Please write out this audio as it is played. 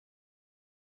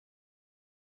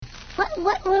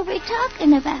What were we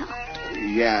talking about?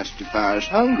 You asked if I was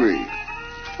hungry.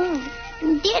 Oh,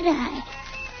 did I?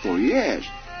 Well, yes.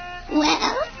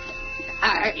 Well,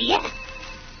 yeah.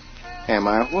 Am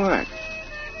I what?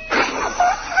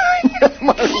 Am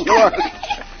I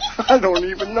what? I don't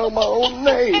even know my own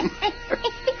name.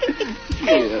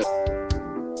 Yeah.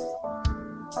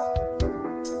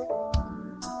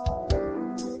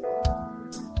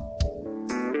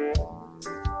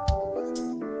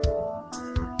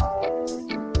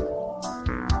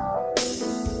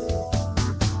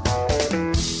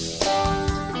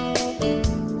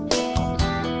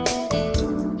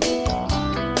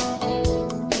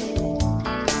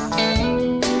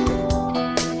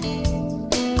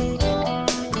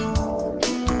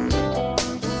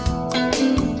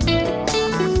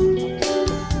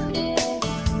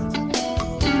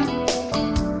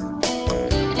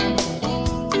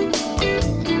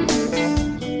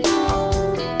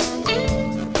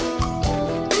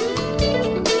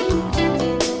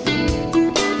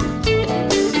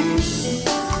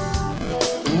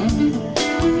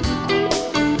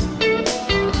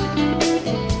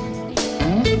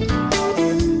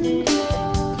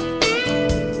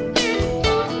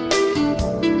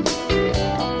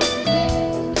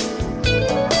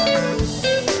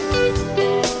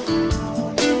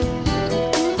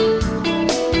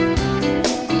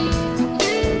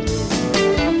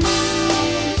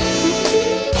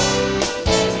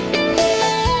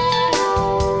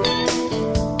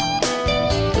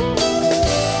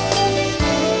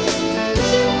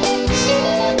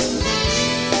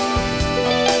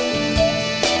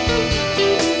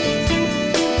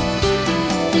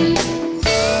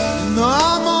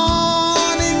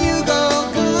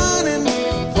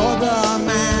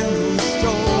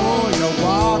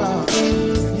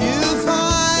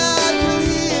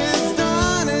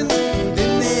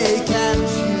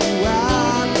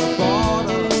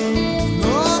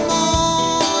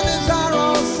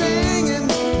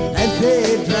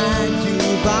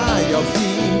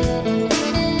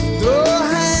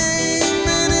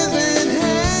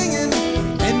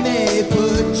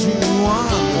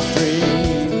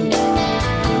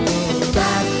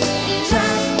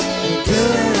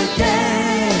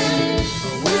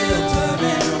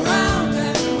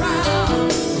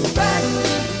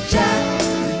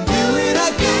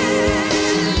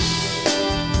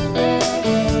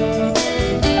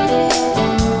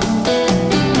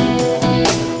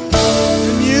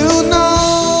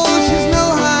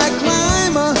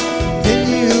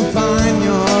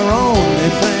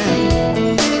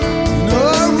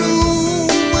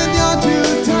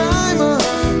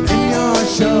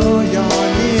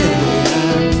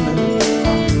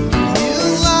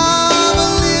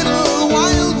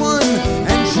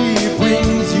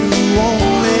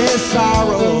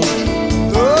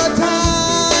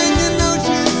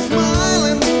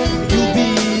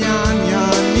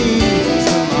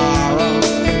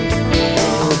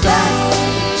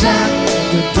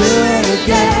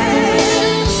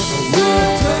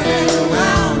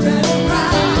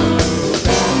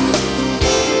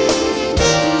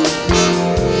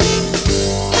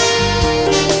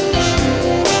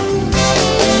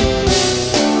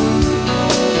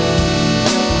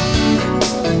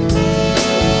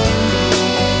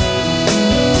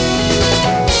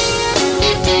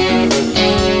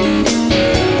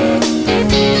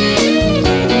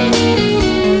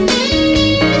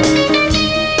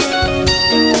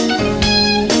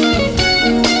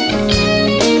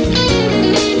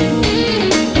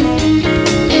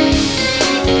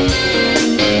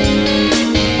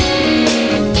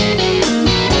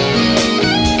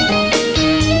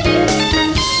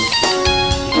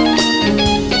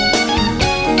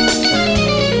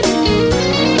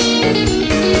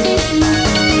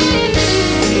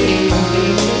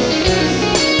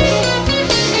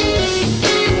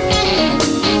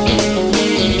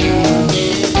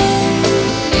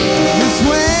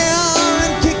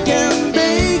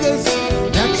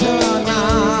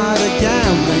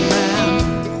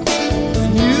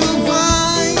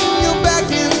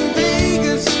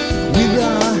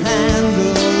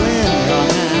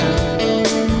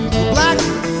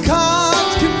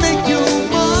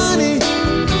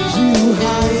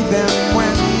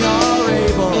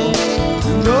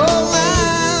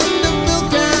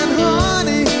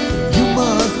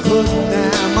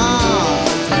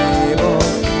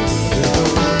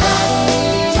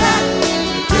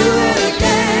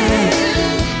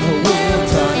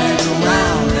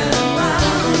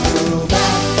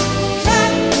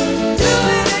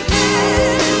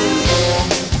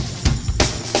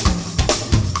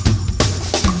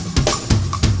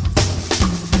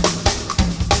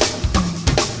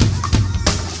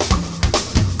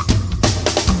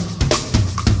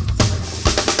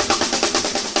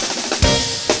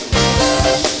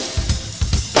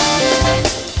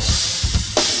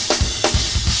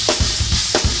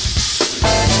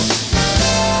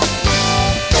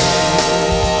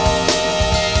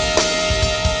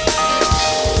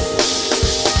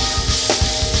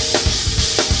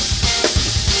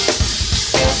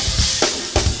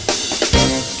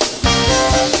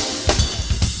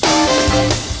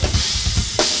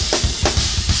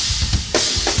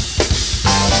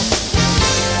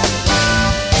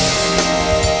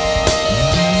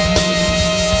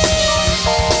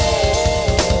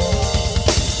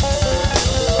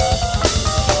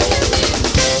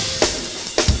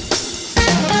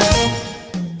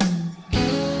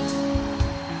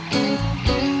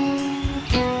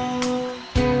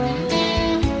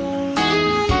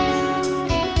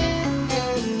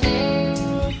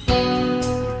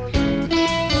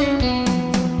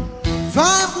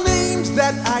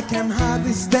 can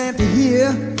hardly stand to hear,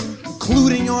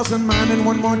 including yours and mine and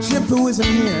one more chimp who isn't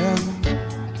here.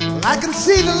 Well, I can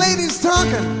see the ladies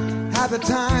talking, how the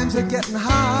times are getting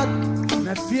hard. And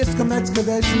that fierce come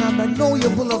excavation on Magnolia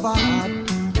Boulevard.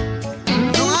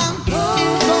 No, I'm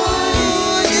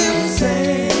going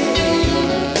insane.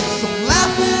 So I'm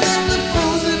laughing at the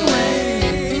frozen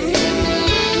rain.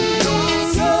 No, I'm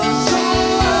so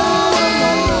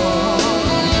alone.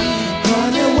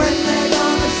 Honey, when they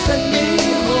gonna send me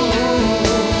home?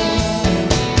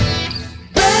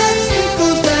 Bad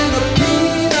sneakers and a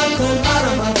pina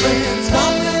colada, my friends,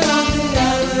 stomping on the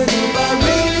avenue by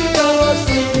Radio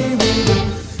City with a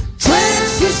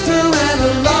transistor and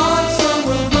a large sum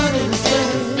of money to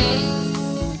spend.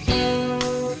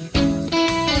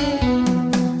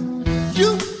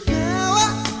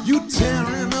 You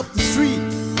tearing up the street.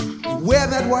 You wear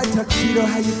that white tuxedo,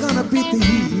 how you gonna beat the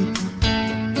heat?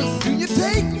 Do you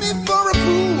take me for a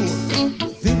fool?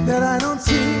 Think that I don't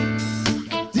see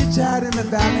ditch out in the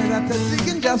valley that they're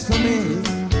digging just for me?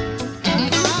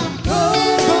 I'm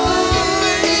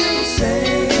going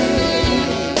insane,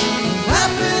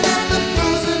 laughing at the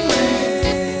frozen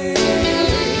rain.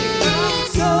 I'm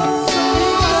so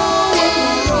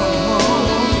alone.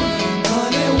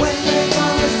 Honey, when they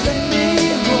gonna send me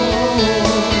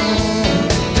home?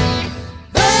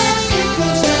 Bad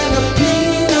sneakers and a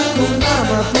pina colada,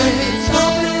 my friends,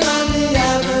 stomping on the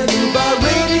avenue by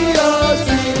Radio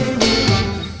City.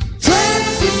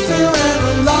 Transistor and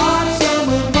a large sum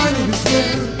of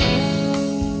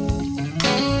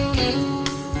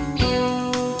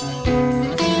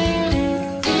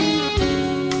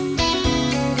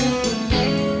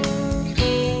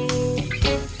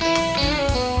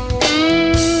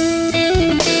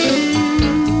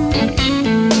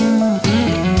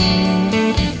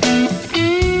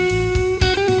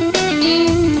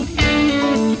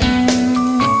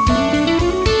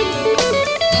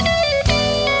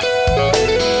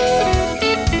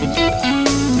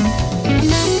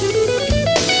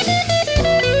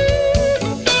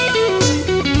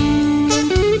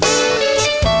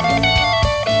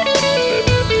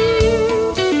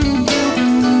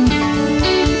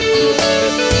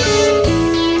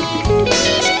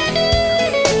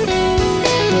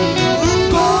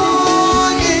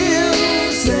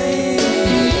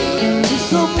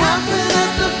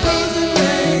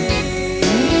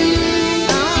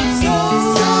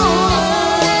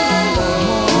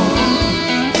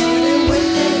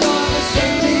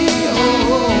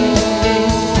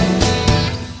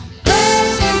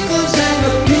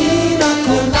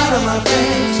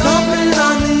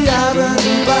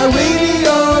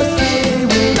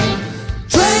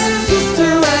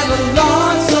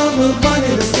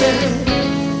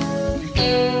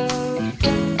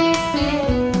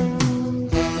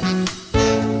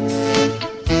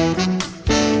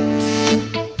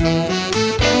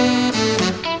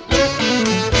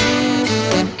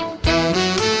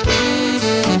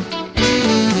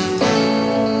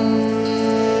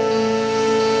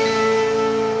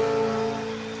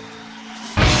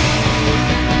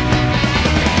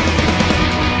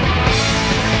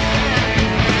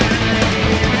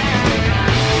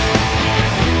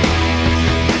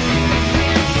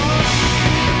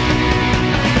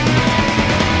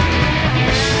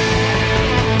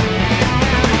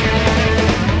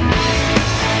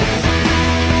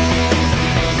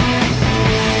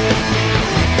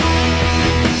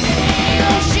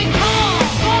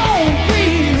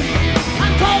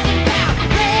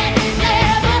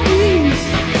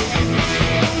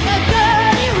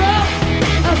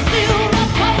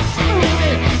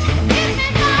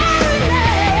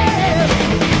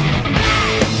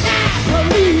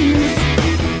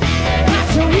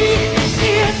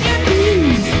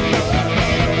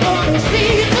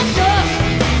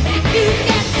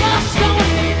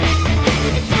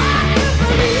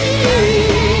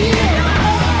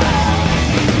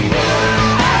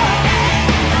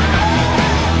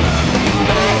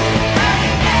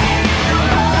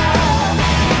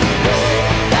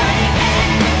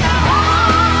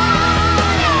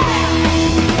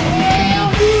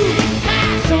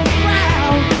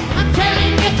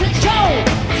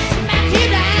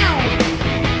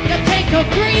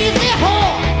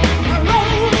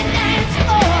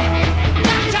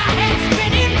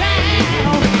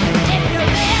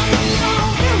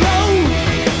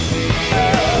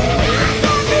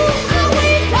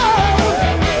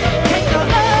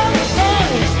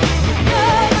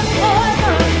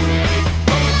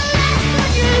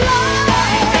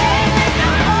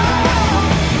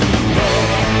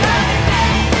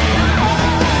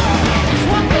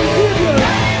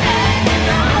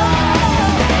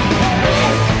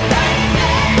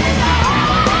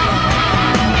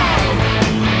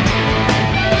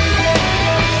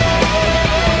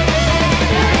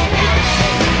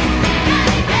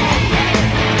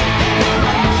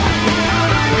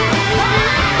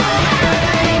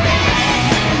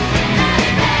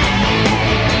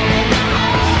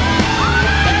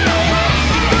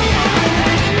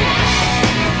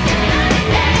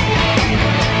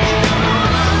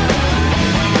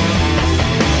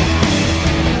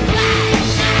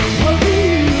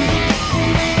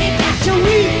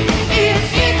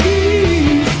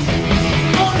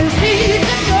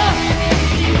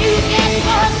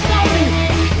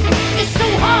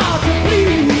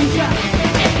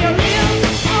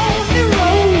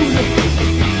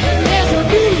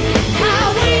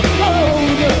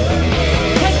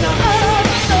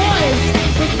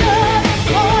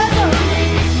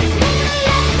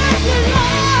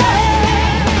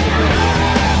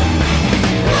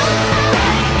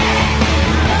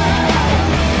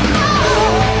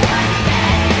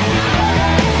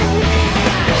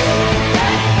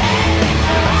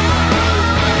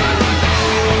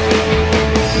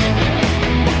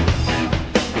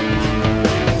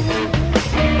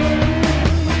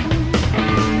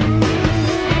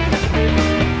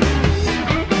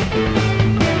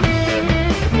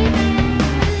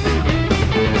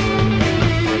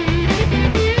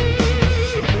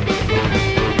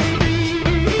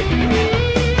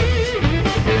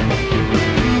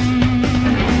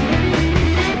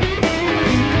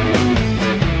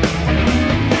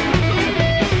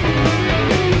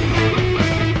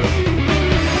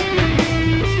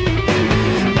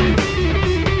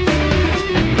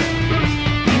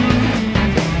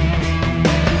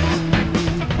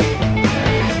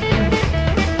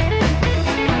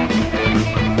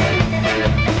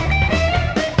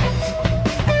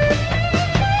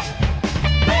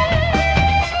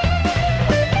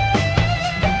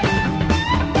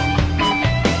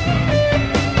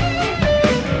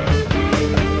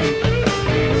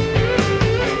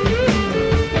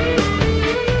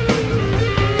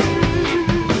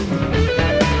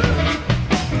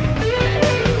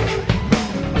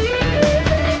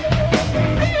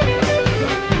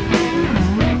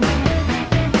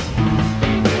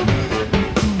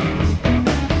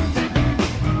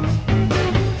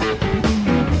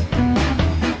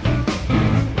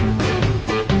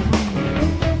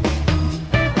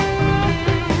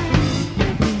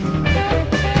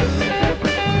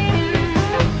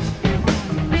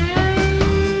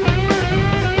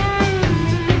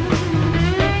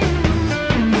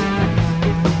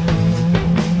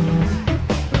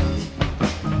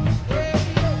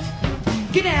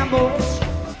animals.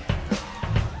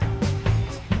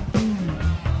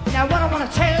 Now what I want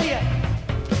to tell you,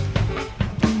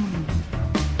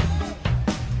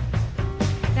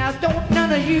 now don't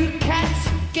none of you cats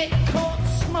get caught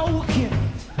smoking,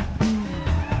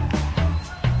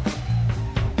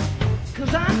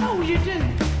 'cause I know you do,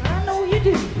 I know you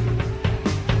do.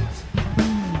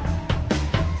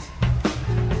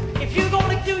 If you're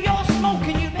gonna do your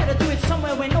smoking, you better do it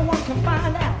somewhere where no one can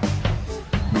find out.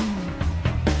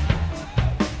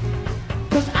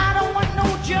 'Cause I don't want no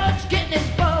judge getting his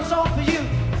buzz off of you.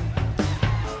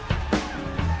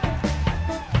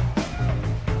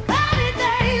 30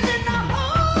 days in the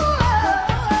hole.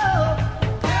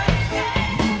 30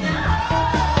 days in the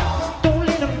hole. Don't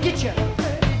let them get you.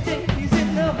 30 days in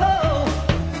the hole.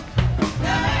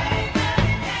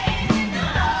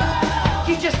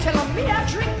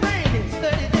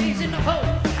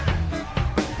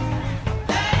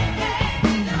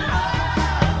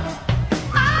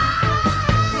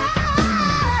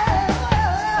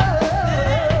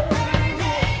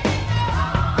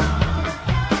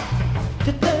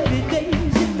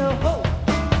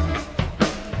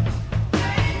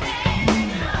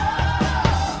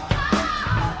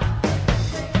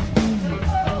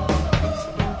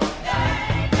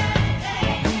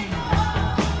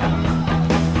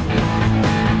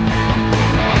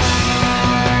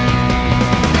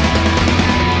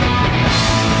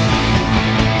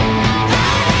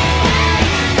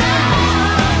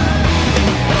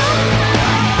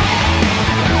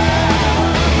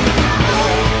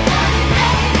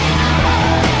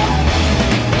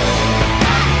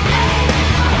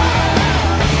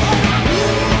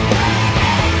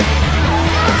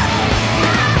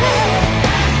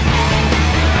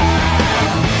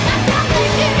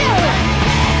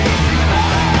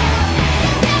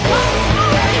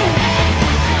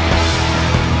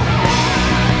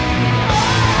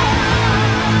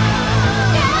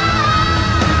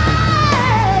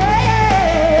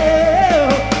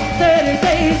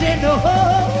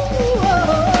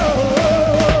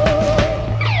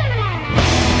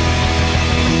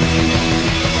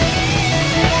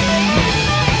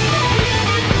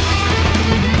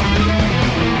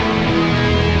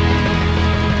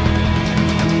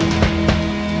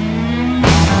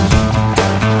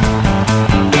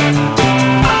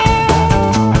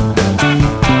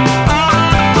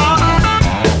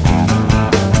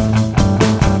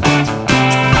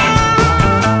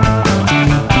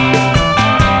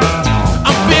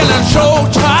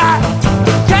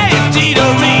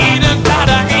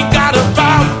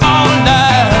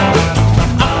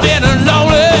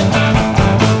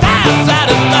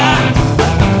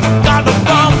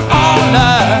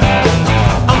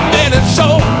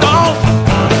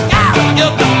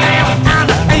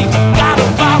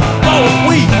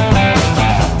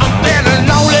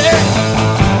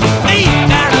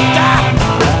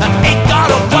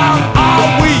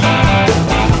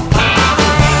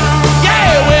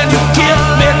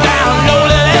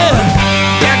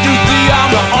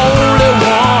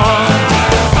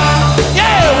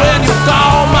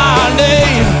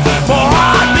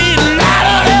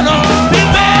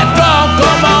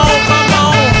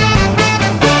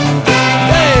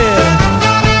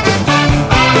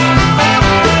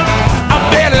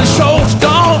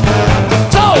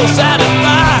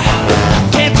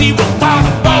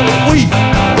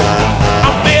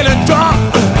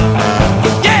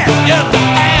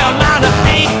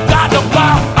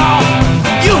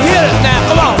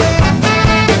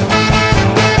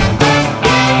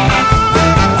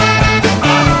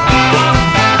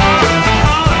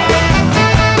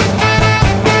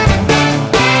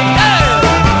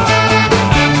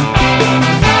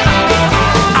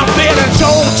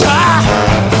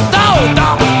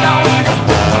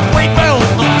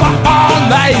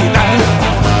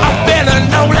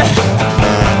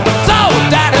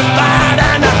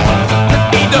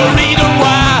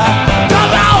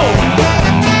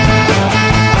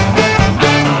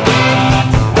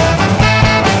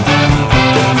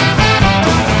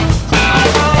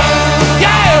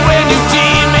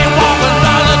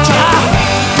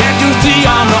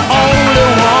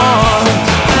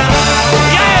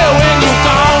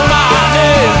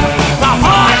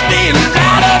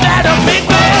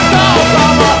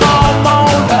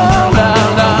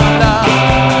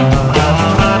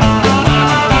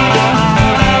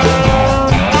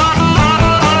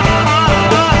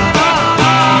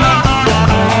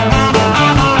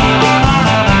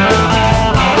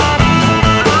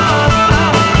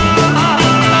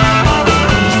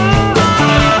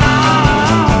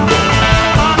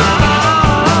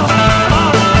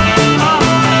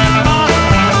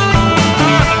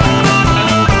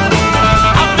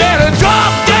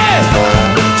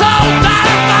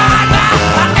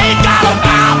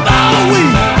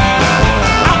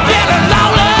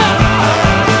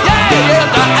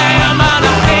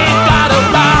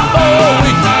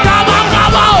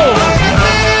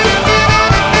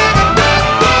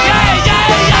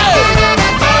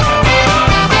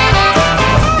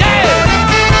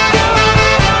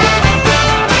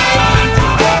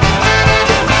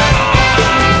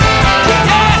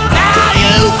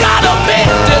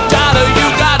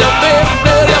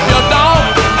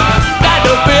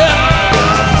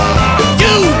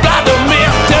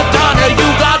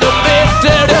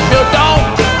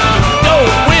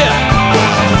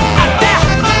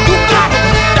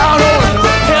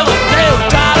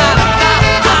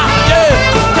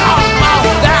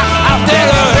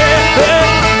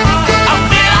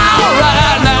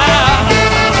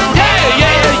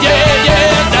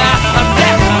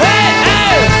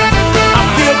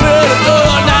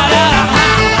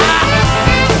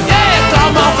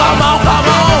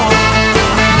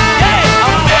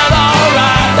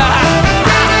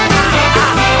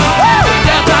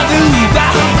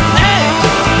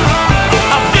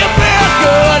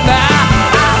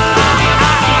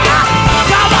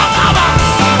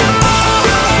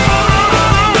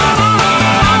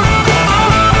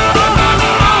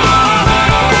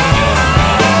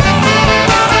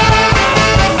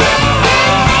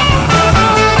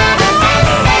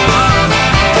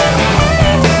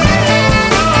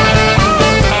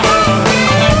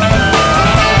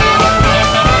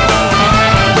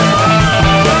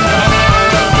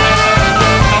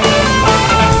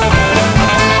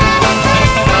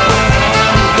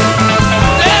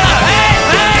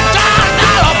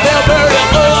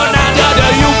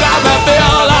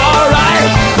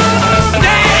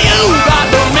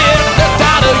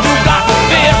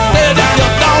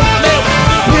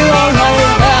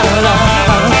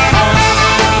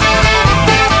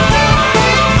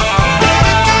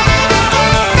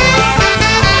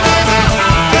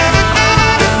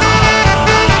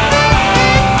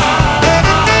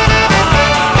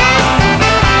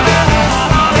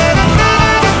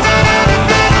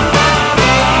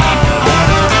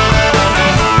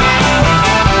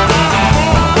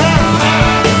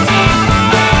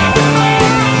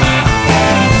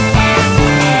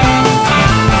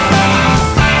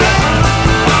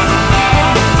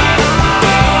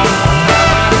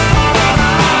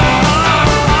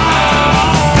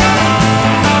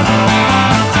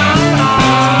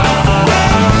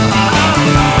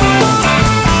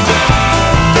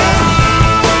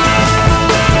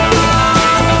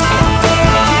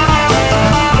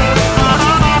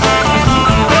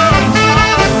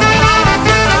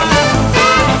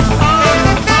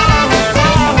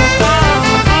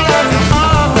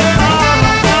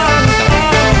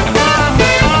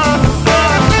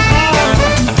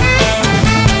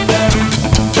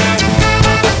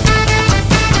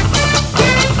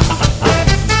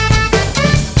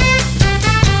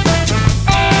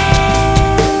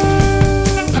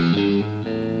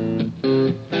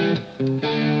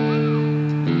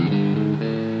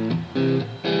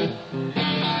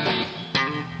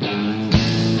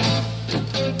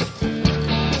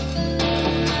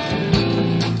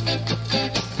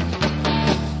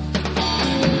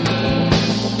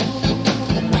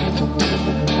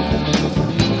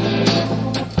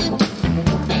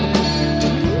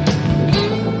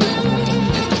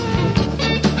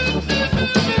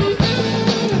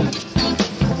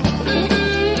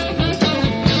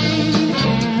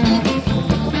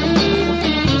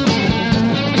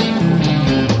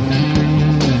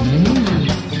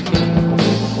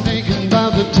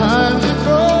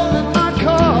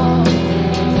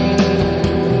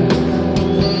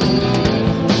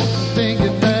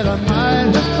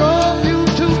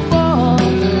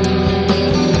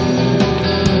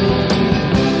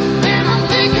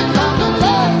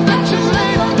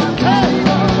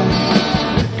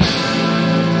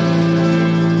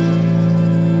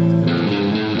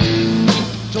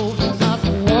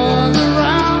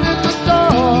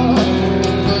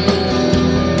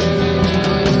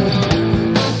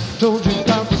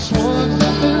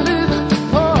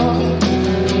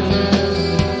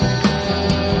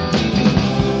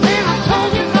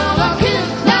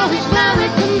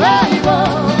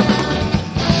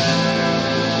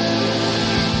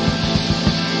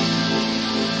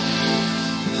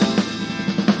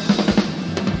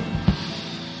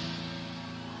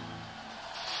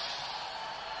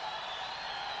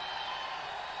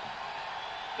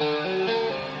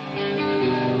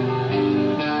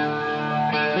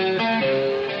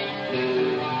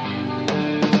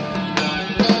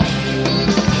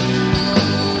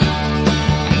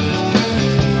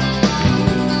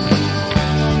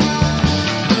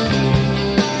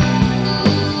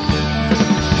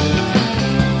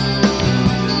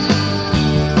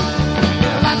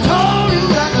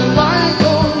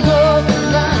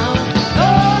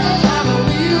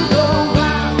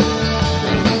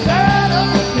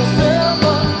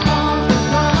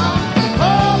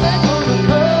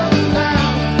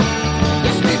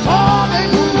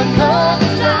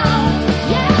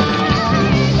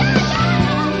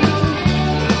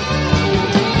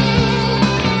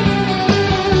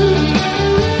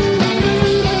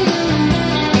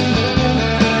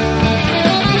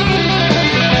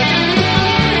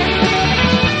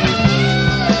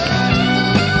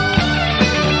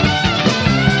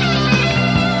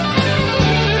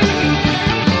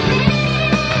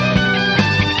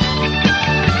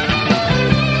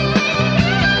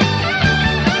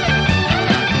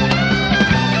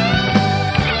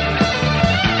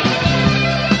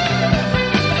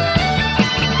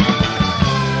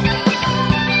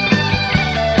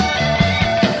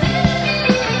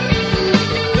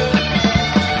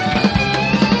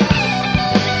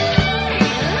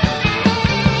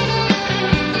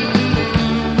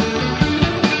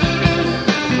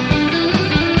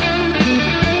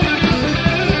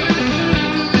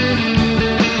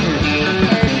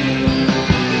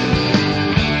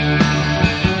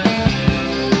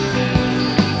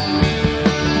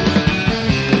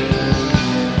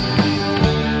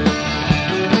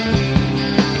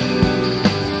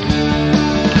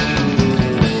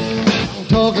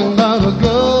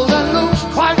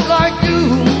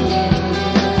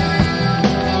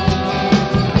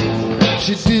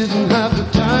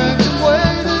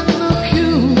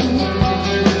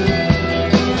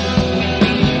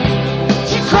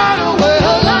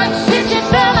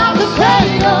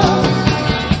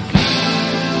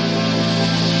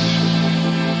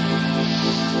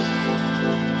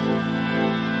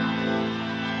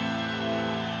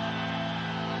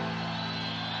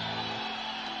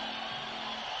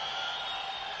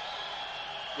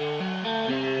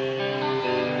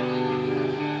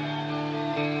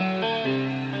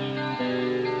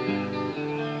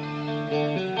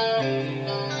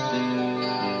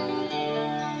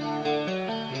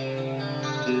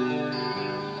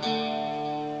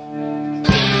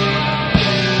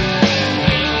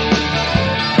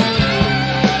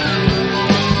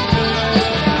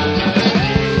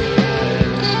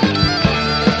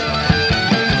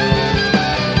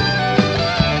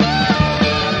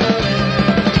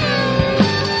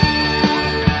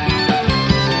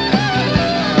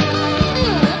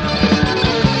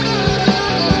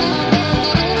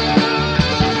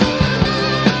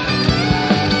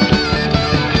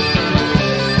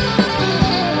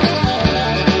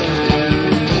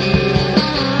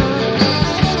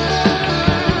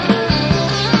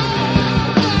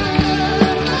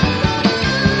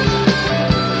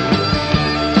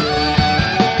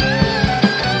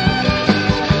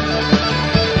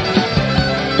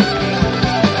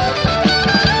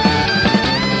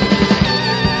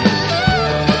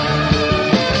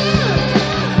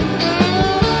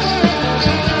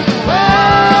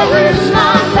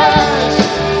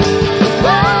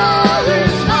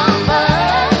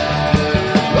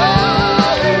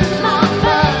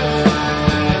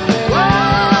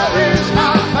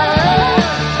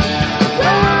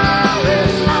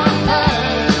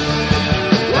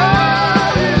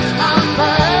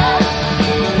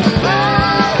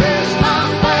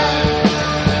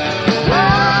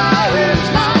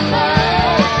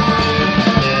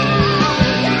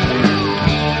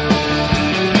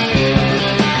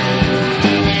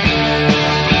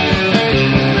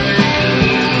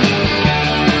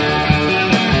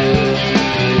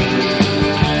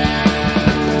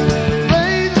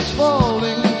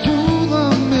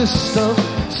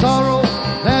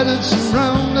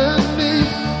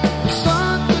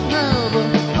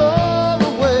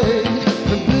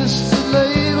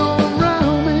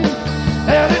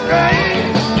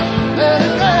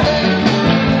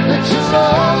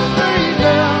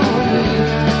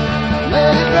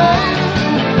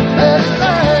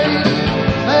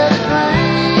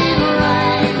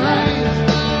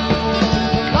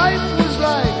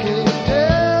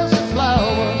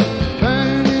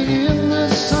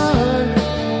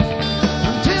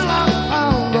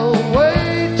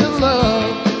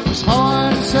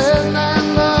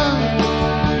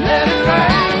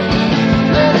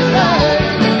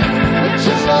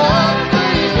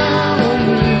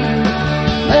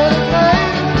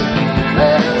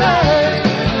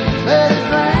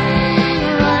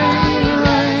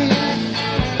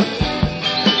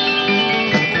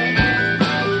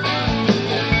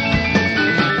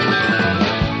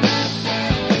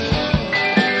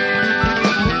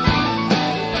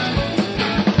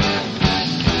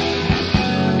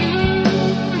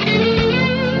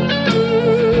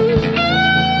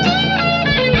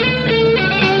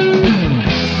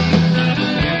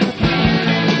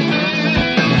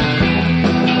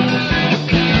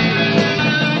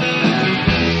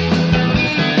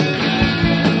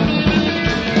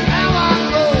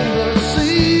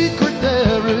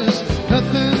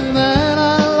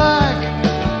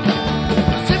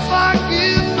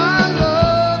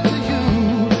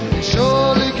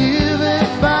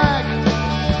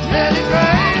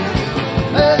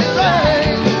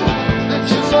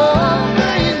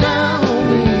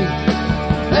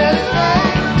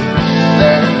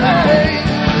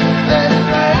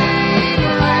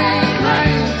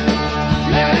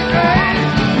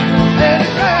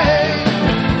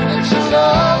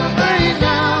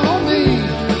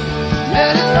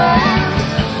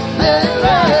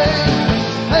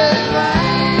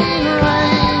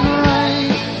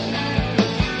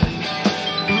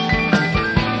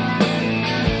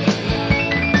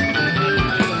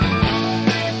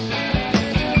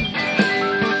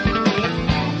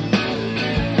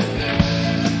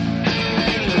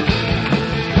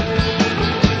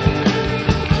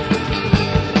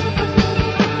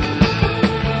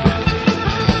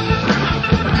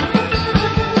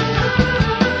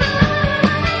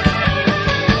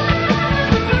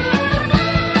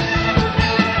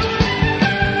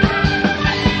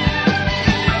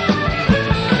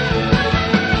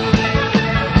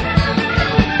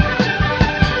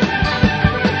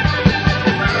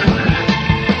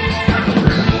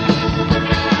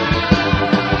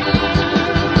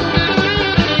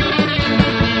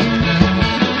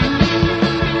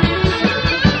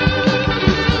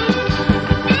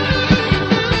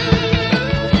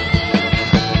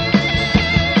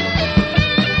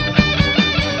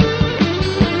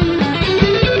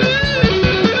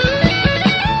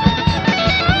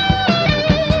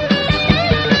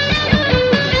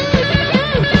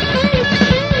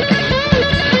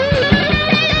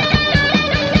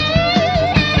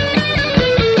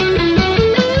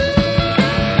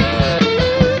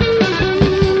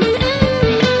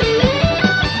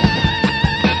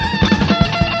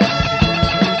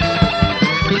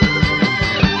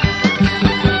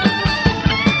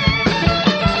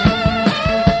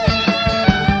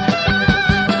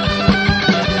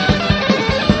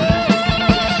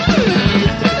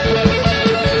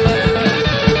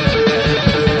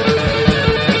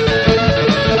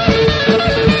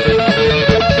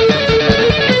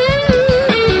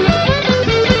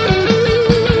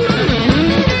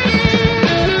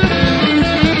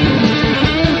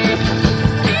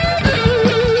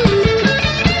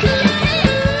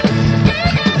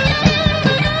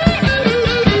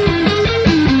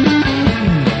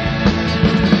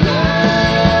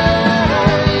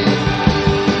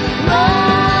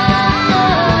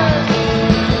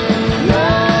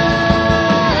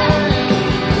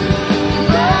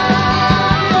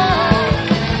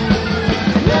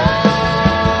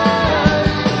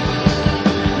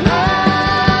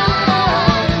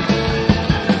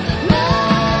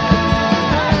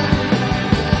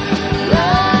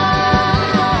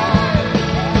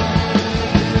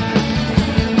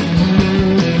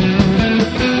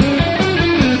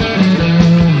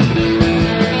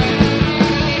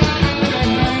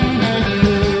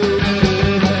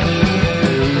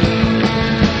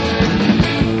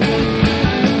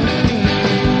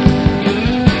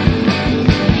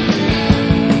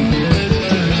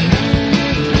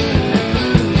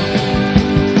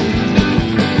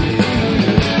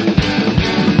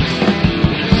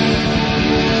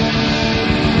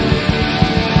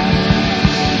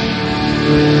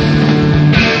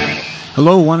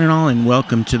 Hello, one and all, and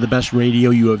welcome to the best radio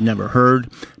you have never heard.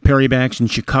 Perry Bax in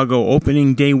Chicago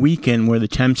opening day weekend, where the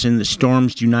Temps and the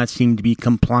Storms do not seem to be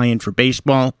compliant for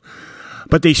baseball.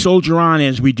 But they soldier on,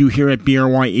 as we do here at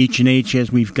BRY H&H,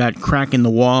 as we've got Crack in the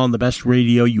Wall, the best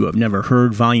radio you have never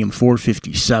heard, volume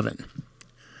 457.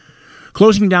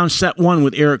 Closing down set one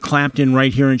with Eric Clapton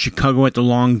right here in Chicago at the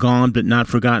long gone but not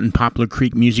forgotten Poplar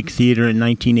Creek Music Theater in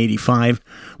 1985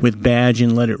 with Badge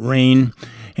and Let It Rain,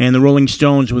 and the Rolling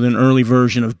Stones with an early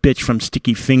version of Bitch from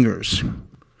Sticky Fingers.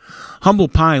 Humble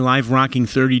Pie live rocking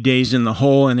 30 Days in the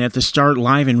Hole, and at the start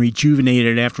live and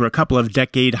rejuvenated after a couple of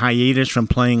decade hiatus from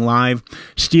playing live.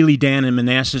 Steely Dan in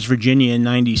Manassas, Virginia in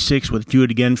 96 with Do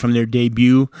It Again from their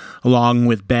debut, along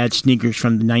with Bad Sneakers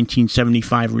from the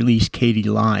 1975 release Katie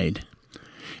Lied.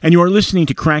 And you are listening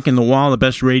to Crack in the Wall, the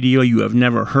best radio you have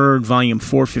never heard, volume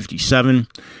 457.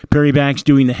 Perry Bax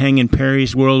doing the Hang in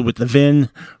Perry's World with the Vin,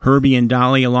 Herbie and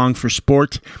Dolly along for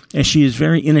sport, as she is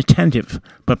very inattentive,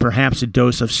 but perhaps a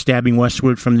dose of Stabbing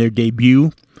Westward from their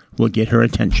debut will get her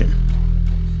attention.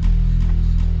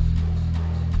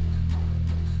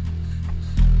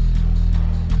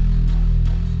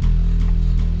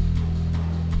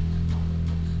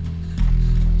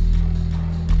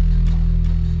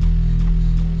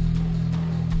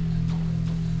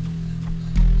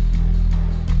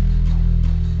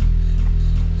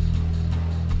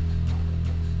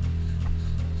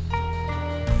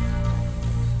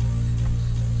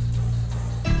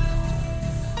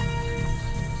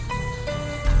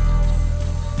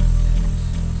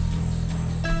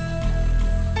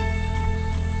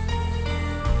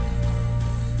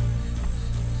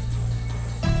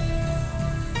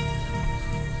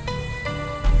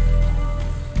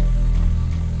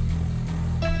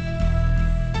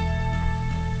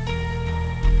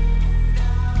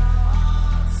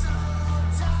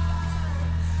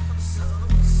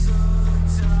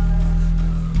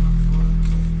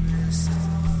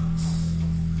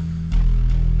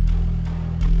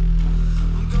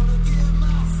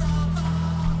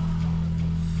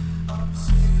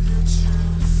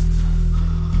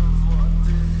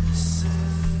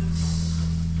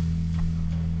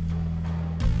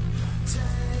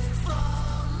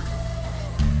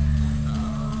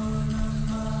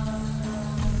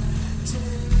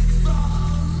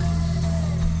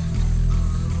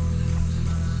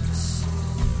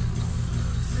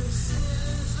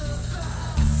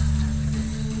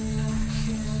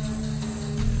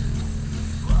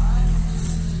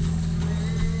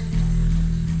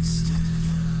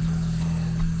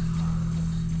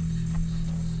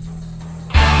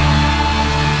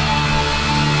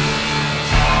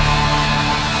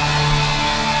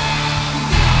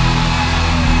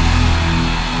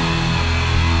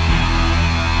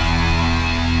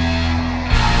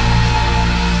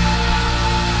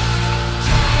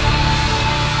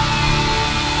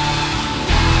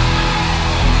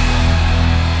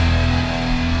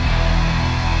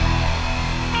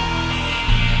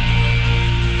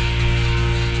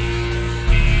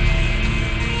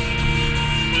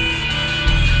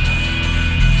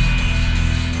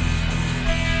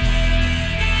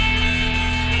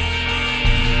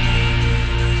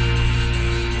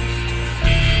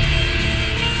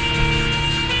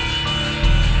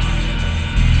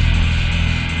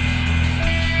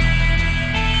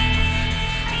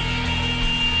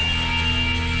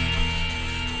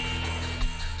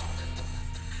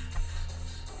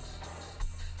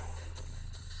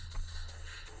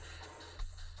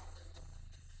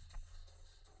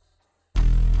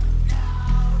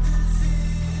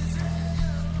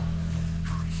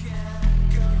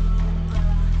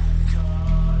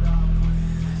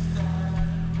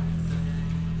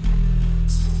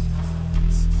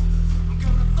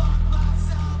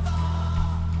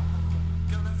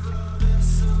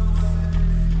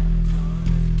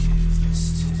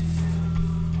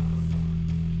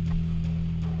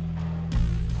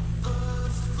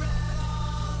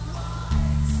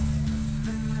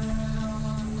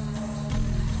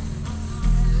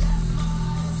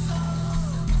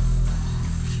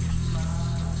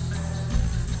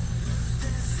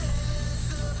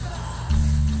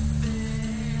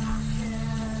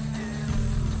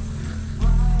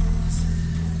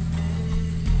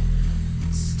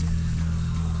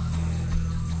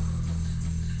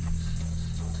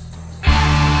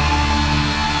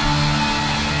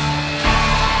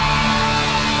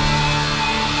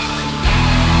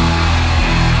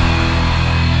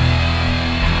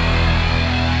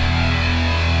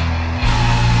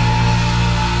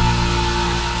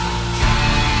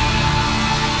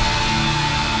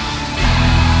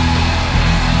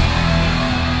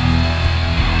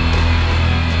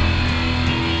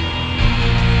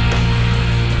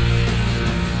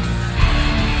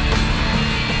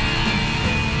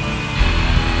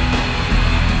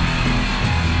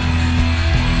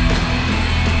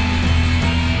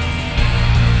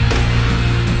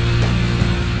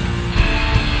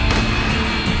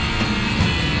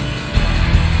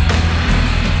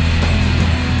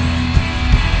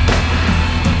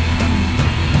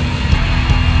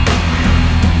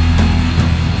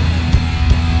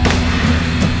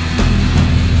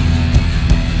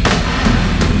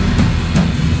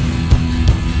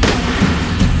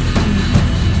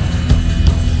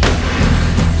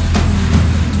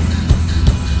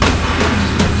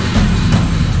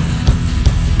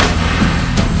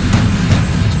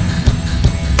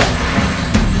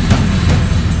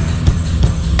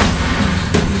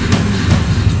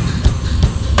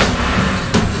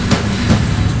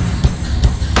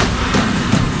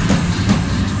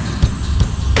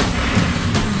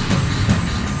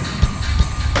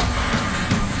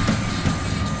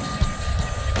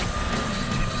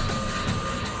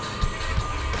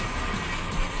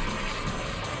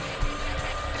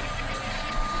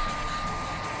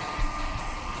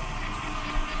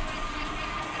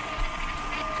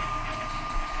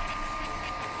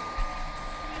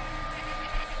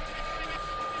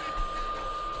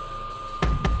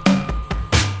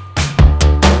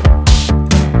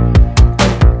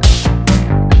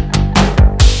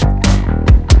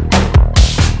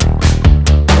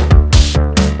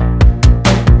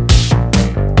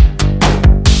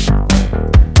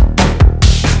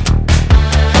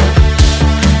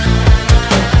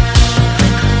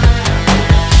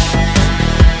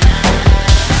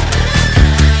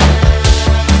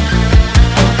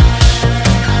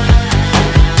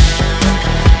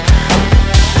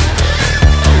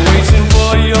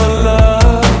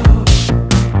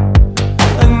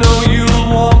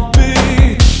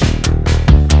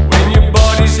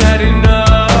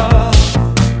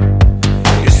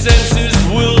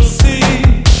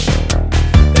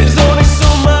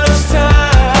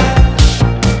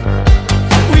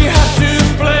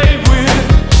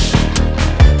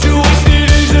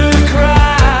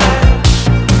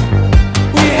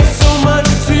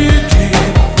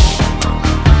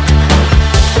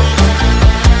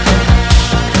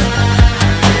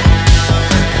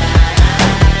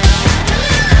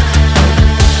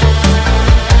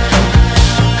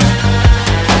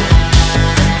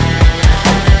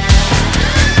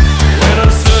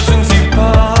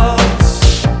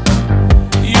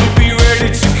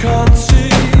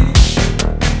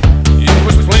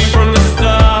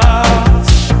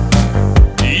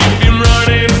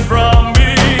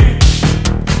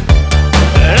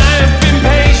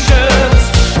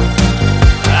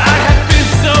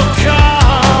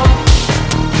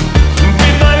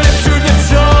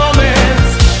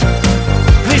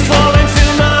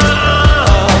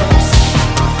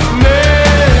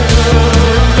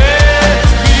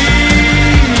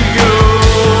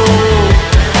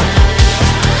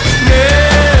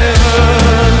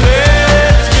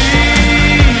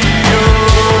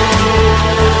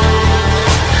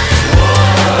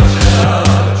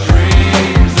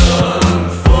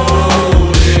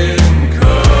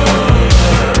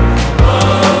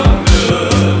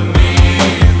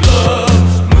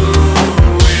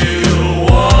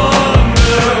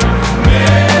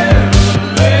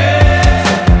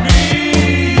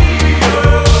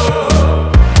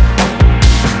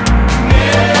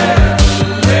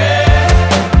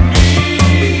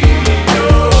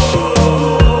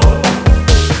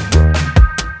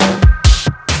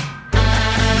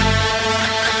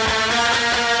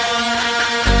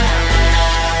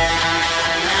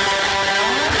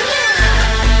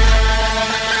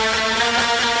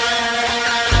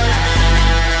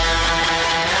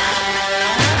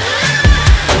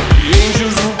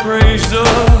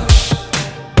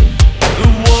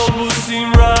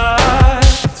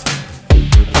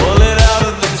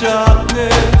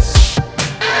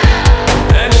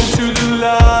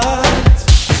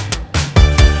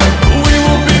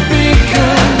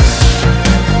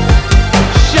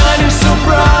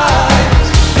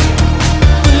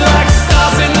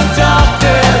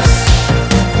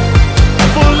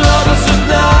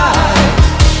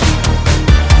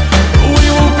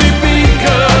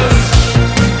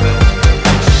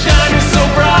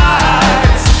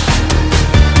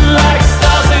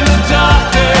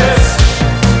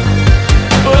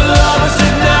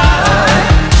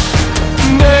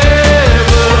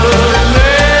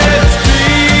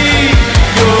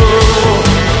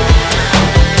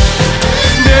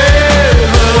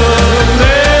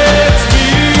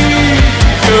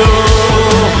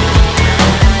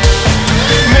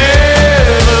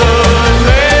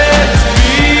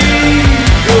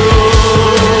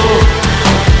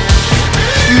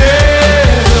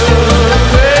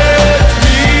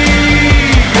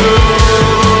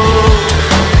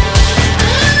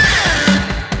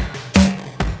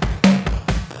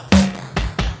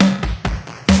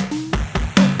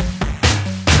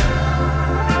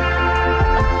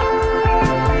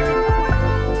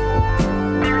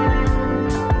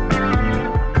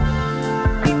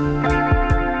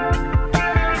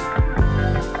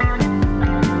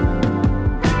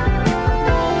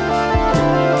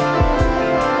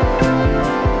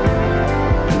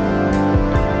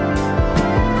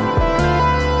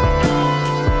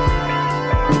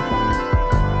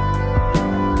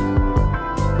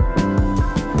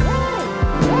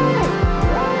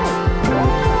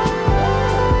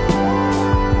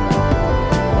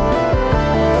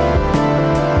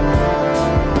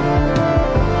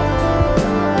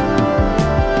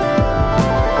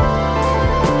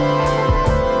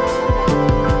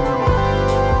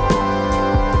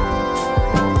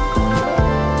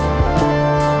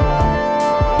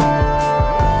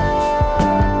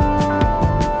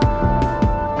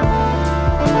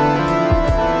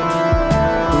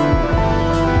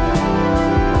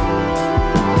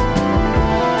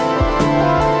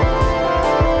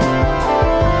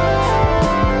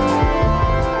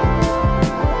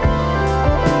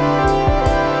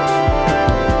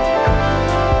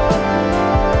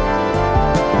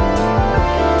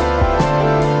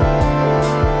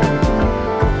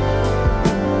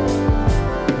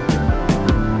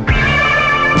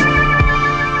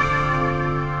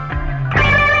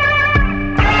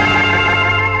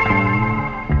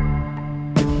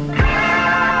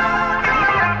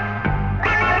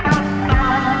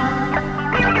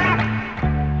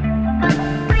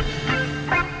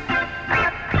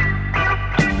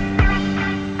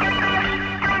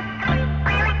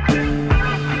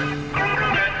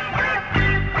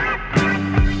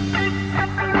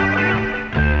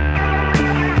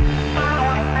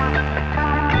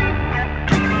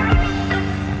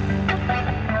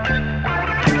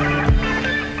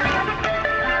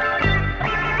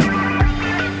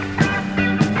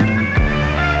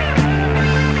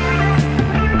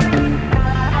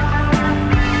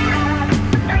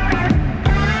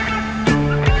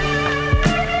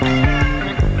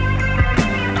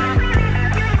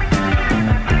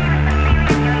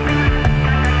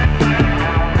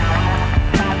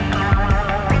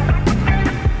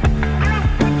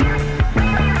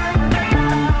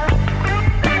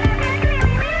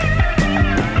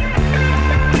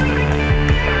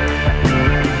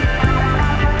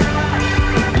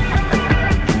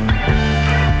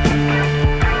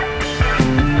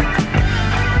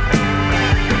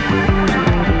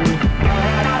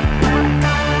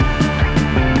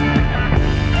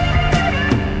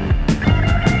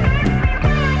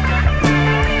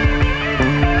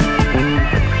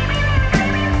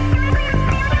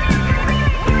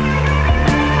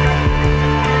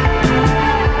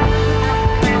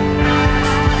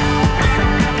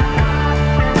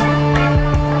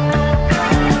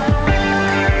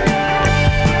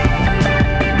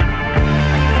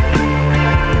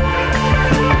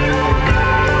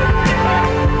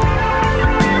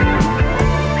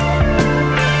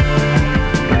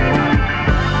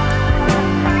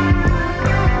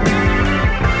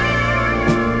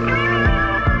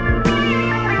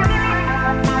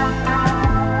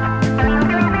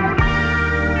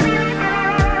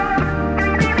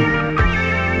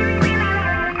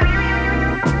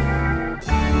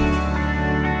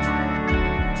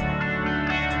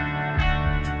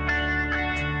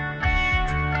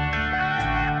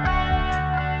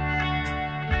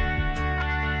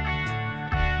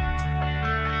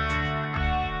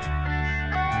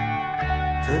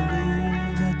 The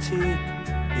lunatic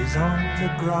is on the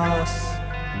grass.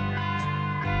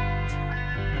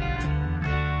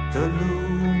 The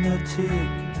lunatic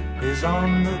is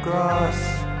on the grass,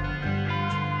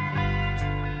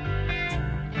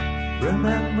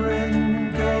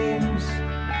 remembering games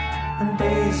and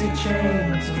daisy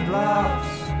chains and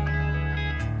laughs.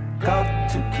 Got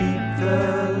to keep the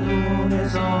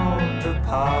loonies on the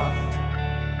path.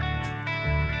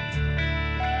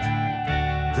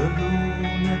 The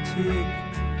lunatic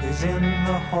is in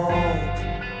the hall.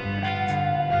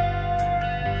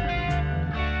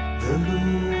 The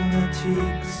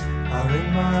lunatics are in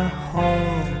my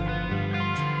hall.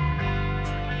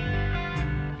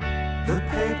 The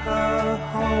paper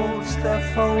holds their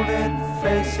folded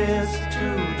faces to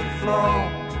the floor,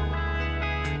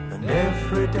 and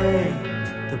every day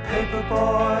the paper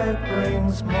boy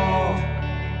brings more.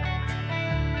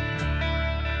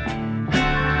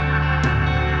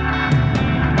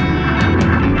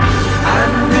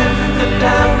 And if the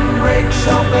dam breaks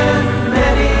open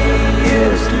many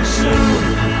years too soon,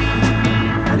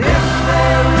 and if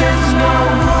there is no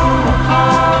room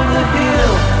upon the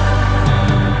hill,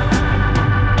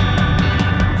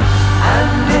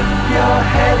 and if your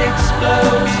head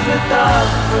explodes with dark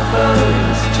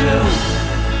bones too,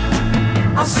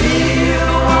 I'll see you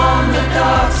on the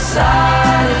dark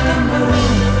side of the moon.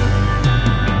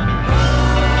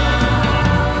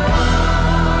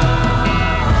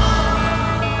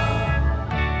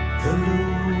 The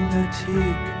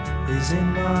lunatic is in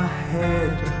my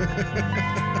head.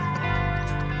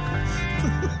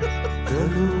 The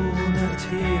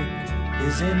lunatic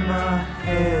is in my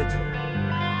head.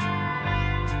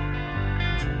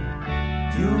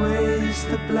 You raise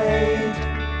the blade,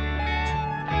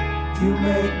 you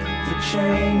make the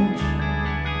change,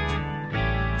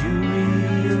 you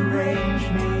rearrange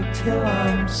me till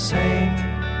I'm sane.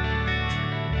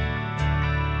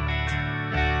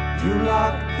 You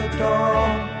lock the door,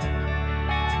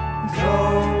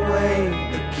 throw away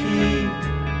the key.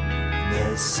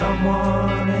 There's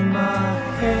someone in my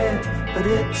head, but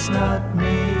it's not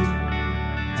me.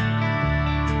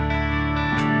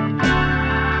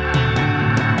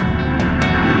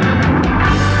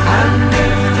 And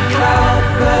if the cloud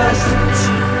bursts,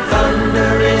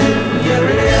 thunder in your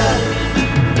ear,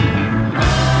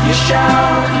 you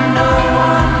shout and no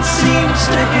one seems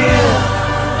to hear.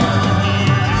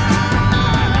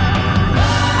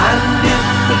 And if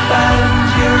the band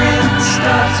you're in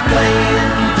starts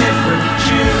playing different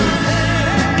tunes,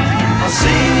 I'll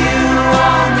see you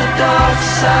on the dark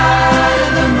side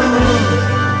of the moon.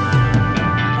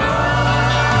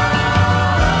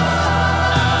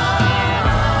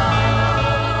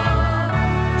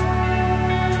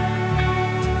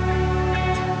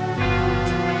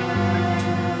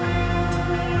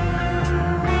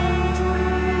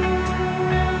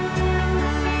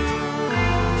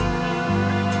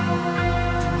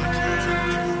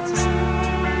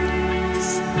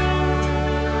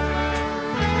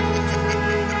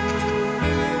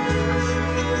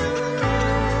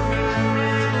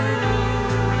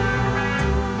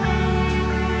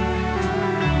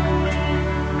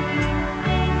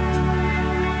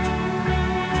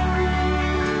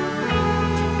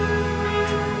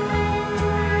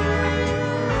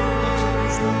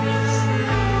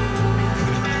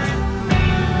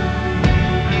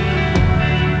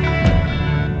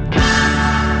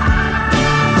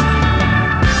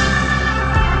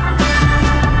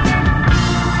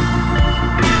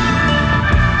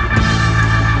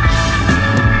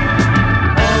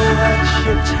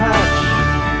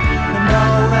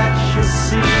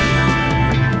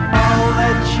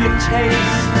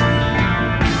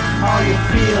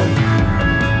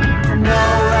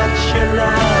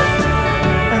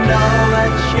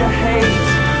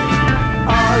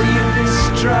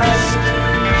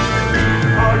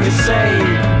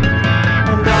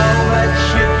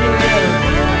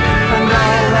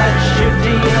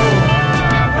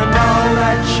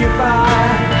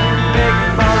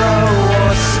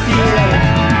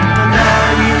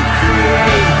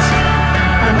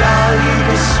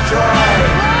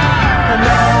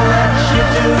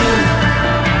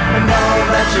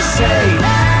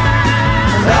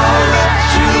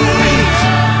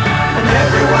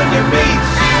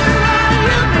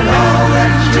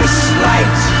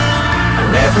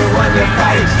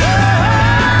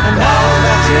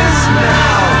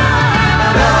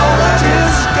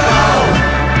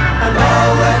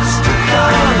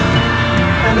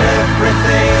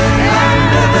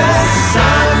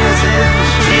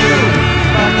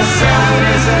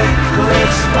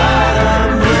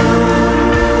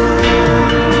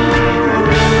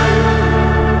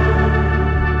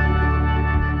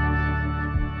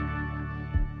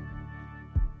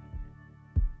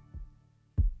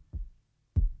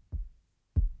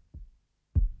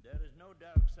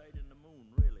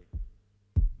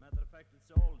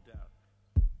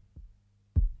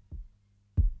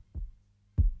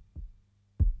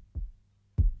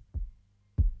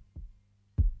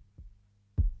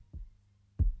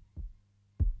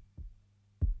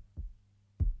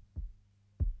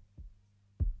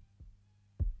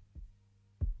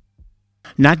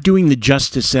 not doing the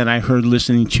justice that I heard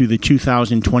listening to the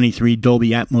 2023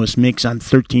 Dolby Atmos mix on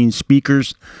 13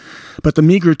 speakers, but the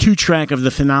meager 2-track of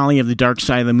the finale of The Dark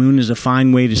Side of the Moon is a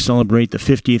fine way to celebrate the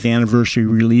 50th anniversary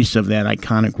release of that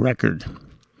iconic record.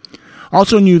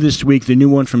 Also new this week, the new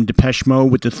one from Depeche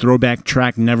Mode with the throwback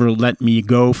track Never Let Me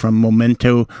Go from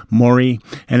Memento Mori,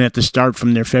 and at the start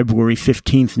from their February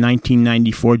 15th,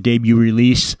 1994 debut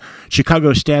release,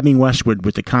 Chicago Stabbing Westward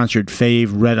with the concert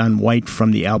fave Red on White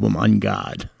from the album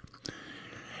Ungod.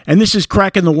 And this is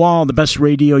Cracking the Wall, the best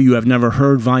radio you have never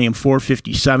heard, volume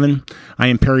 457. I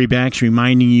am Perry Bax,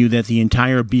 reminding you that the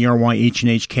entire BRY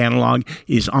H&H catalog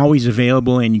is always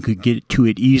available, and you could get to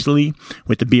it easily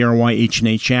with the BRY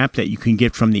H&H app that you can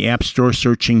get from the App Store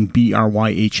searching BRY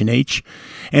H&H.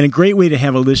 And a great way to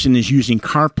have a listen is using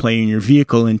CarPlay in your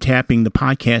vehicle and tapping the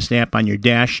podcast app on your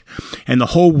dash, and the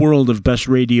whole world of best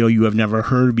radio you have never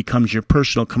heard becomes your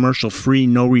personal commercial-free,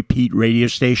 no-repeat radio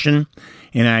station.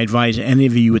 And I advise any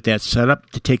of you with that setup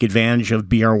to take advantage of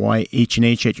BRY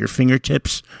H&H at your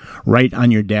fingertips right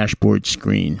on your dashboard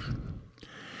screen.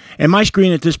 And my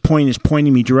screen at this point is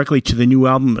pointing me directly to the new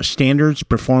album of standards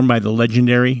performed by the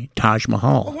legendary Taj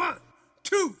Mahal. 1,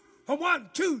 2, 1,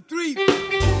 2, 3.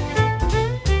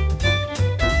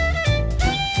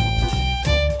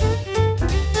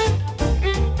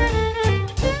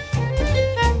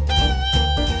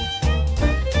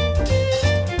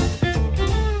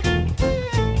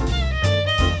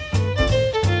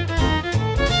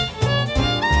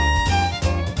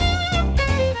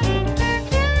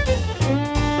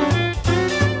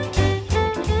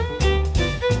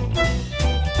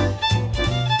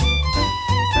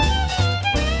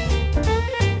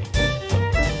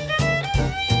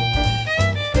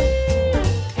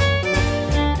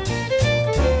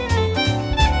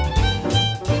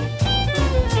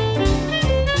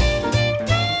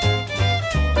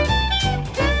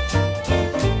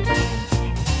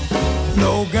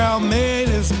 Made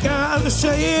his gotta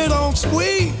say it on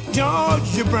sweet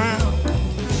Georgia Brown.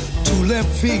 2 left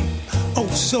feet, oh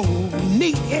so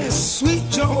neat, yes, sweet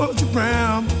Georgia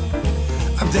Brown.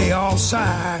 They all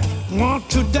sigh, want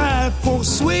to die for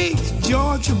sweet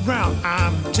Georgia Brown.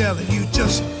 I'm telling you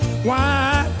just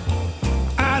why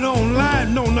I don't lie,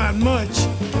 no, not much.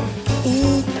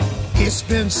 Ooh, it's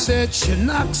been said she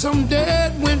knocks 'em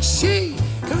dead when she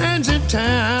lands in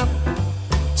town.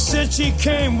 Since she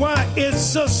came, why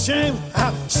it's a shame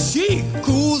how she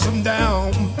cools them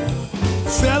down.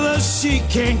 Fellas she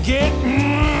can't get,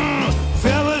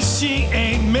 fellas she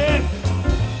ain't met.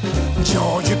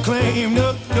 Georgia claimed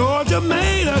her, Georgia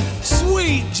made her,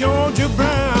 sweet Georgia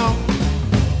Brown.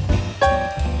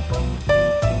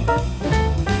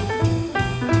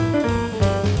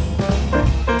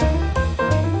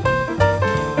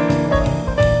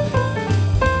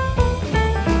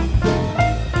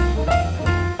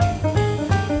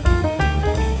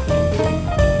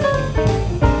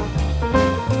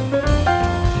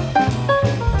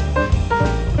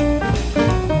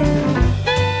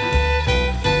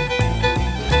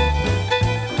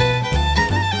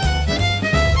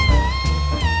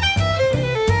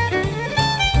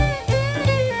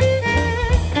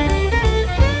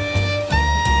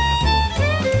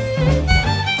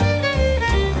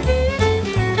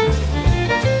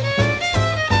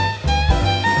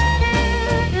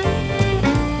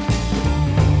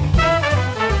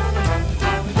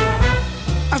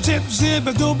 Zip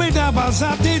a do be da ba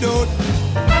zap di do.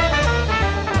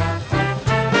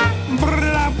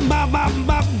 Bra ba ba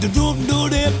ba do do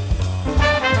dip.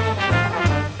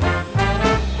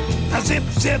 Zip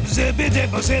zip zip it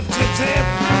dip zip zip zip.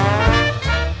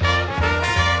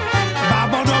 Ba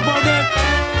ba do ba dip.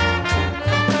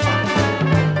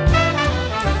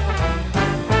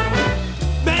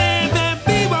 Baby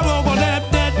be ba do ba dip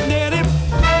dip dip.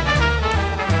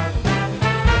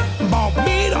 Ba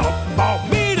me do ba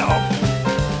me.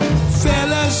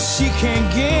 Fellas she can't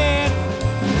get,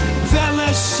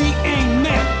 fellas she ain't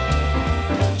met.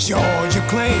 Georgia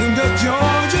claimed her,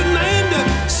 Georgia named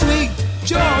her, sweet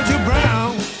Georgia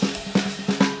Brown.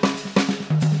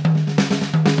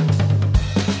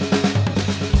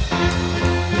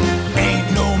 Ain't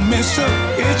no mister,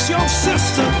 it's your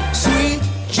sister, sweet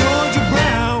Georgia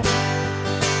Brown.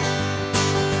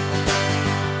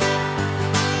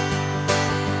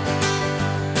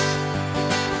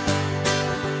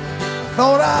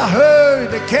 Thought I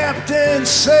heard the captain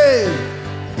say,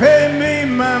 pay me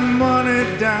my money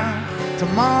down.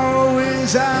 Tomorrow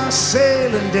is our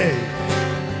sailing day.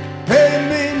 Pay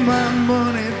me my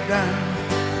money down.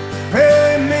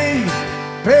 Pay me,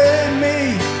 pay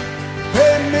me,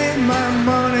 pay me my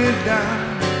money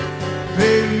down.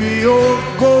 Pay me or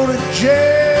go to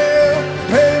jail.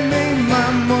 Pay me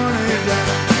my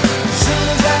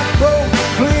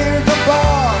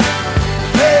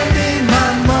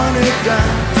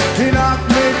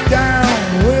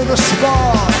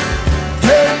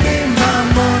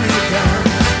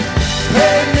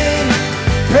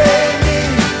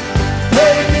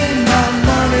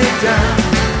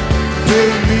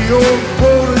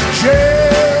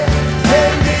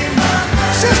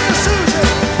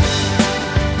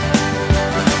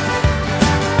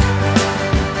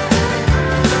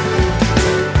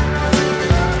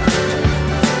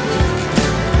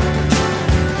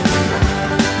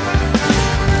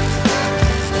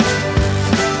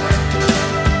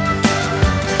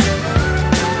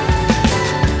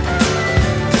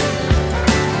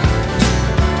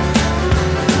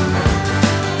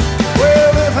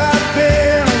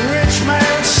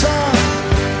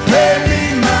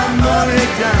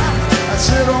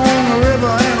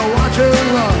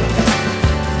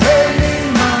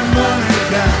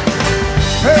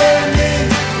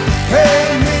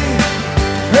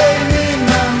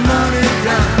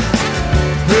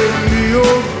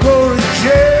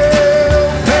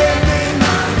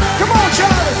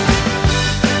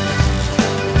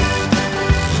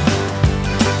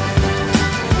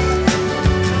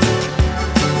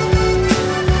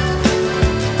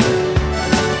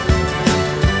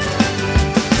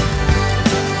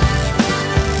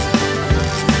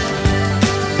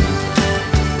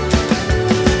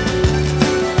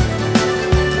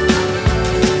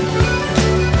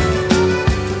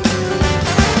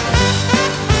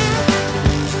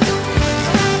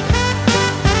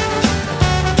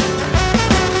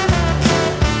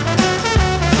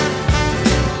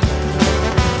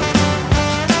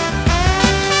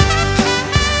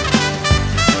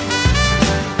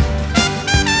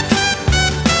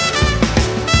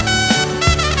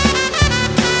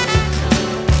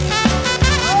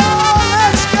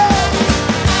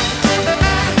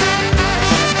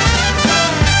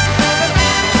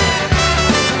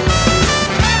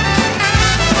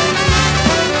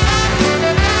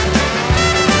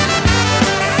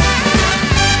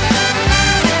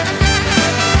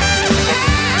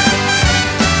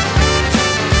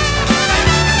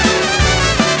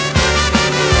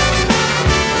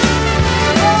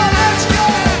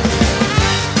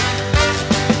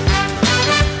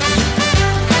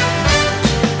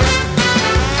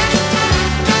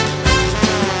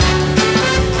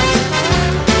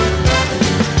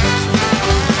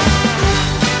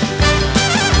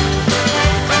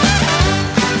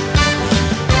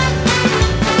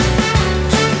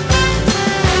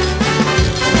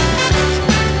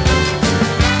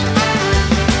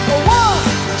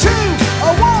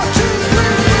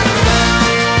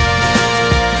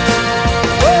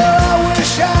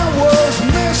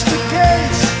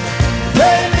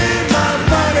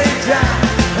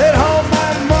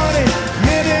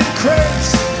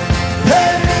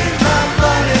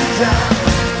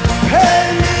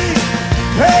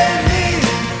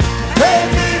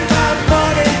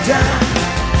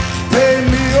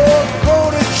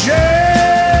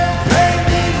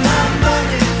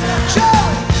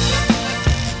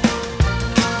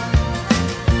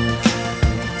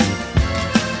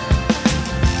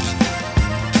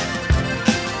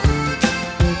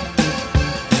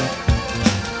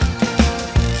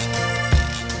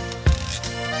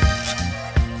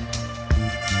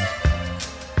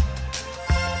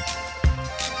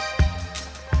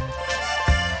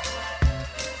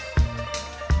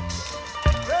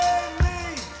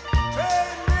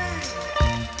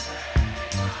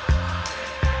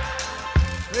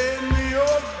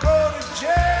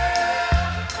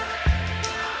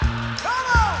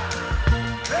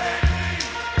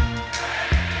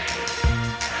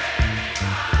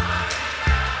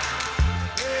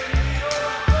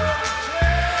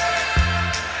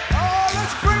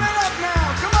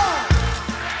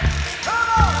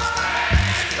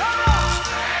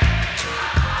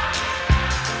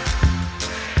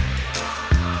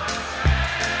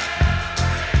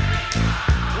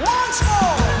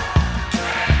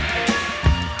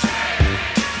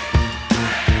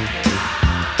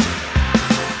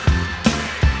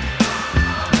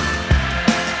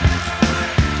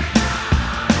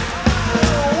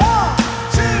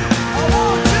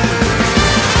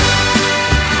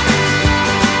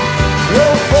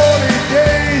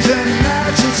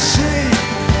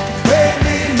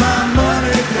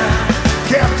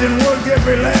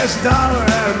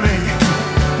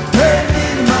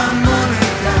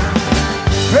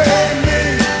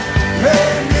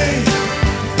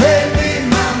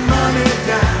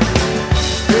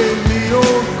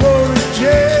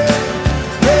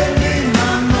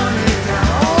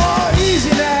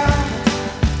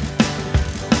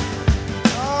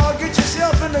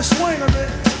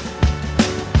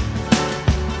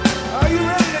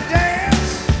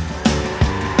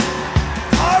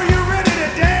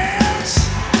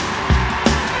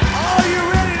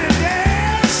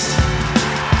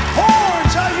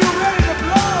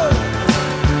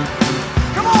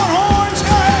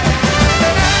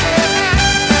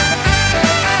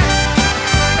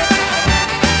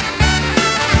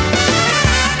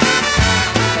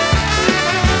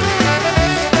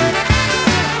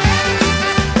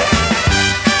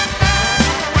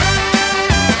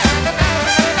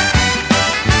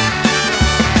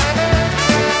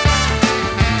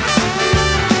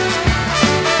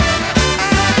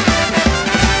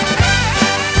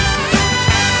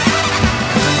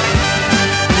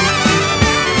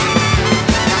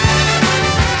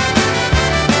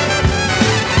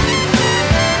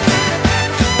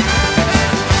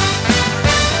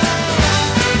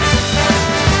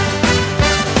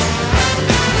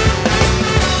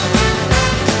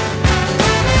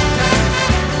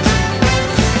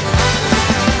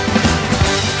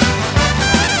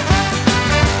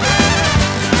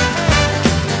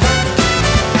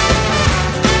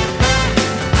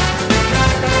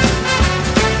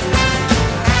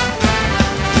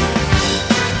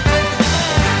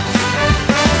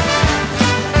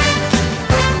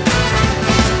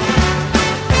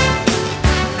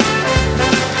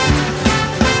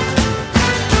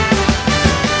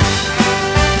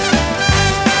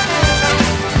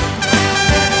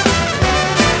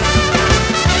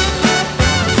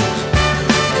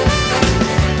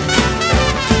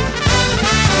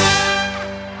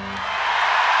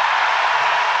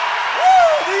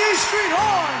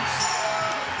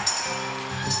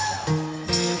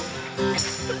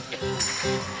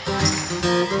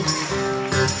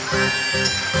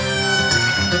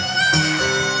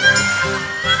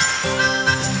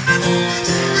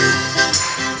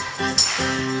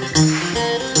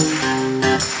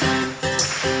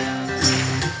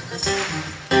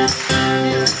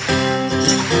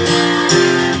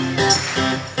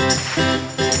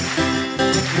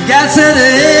God said to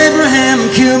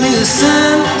Abraham, kill me a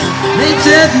son. Abe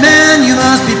said, man, you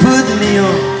must be putting me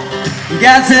on.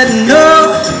 God said,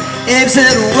 no. Abe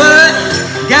said, what?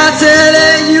 God said,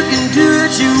 hey, you can do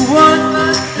what you want.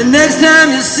 The next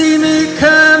time you see me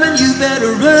coming, you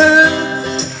better run.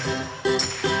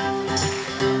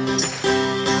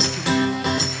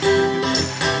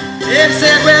 Abe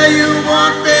said, well, you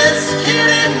want this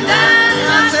killing done?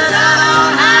 I said, out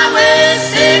on Highway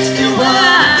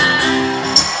 61.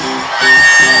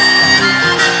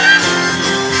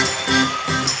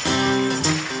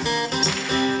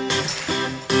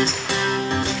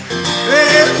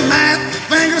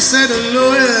 Said to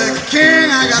Louis the King,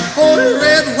 I got 40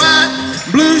 red, white,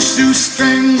 blue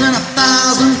shoestrings and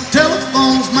 1,000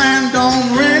 telephones, man,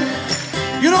 don't ring.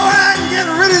 You know I can get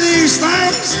rid of these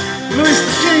things? Louis the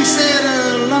King said,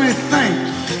 let me think.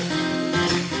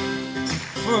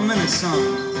 For a minute, son.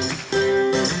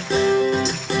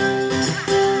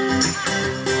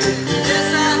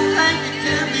 Yes, I think it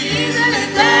can be easily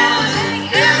done.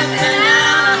 Everything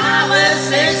out on Highway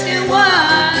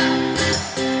 61.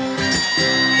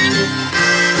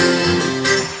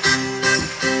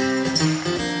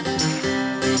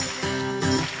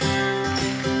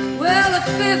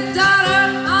 Fifth daughter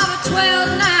of a 12-9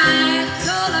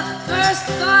 told her first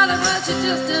father, but she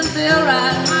just didn't feel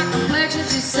right. My complexion,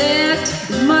 she said,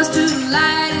 is much too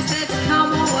light. He said,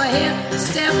 come over here,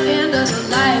 step into the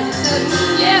light. He said,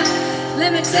 yes,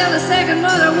 let me tell the second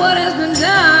mother what has been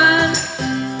done.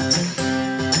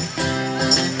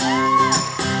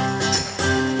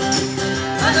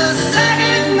 But the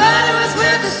second mother was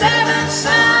with the seventh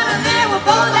son, and they were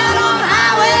both out on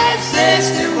Highway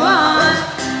 61.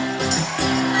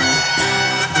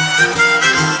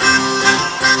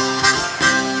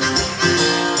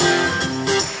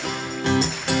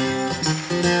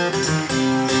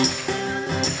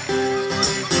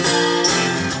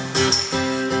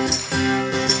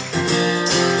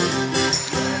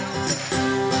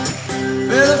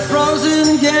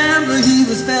 Gambler, he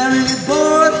was very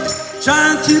bored,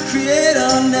 trying to create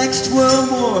a next world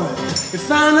war. He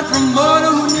found a promoter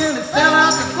who nearly fell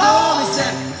out the floor. He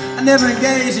said, I never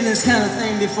engaged in this kind of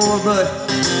thing before, but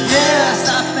yes,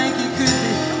 I think it could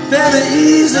be very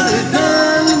easily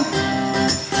done.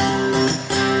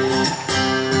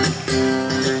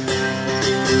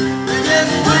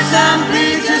 Just put some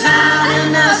bleachers out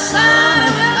in the sun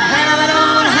and have it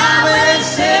on Highway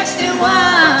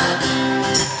 61.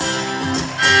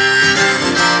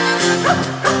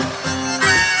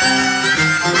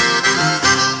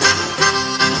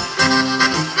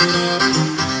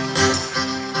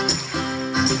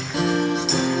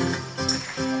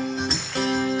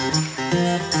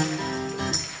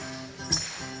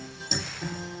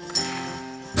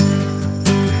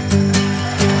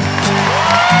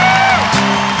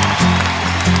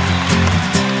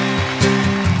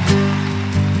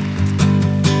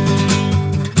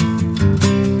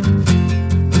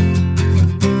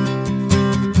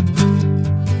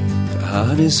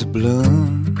 Is a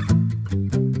bloom.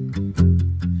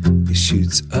 It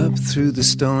shoots up through the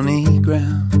stony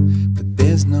ground, but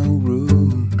there's no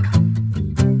room,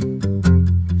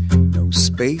 no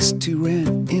space to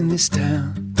rent in this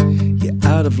town. You're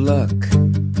out of luck,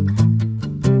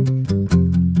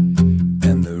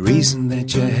 and the reason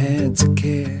that you had to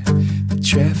care, the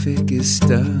traffic is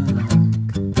stuck.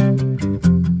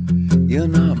 You're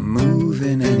not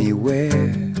moving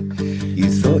anywhere. You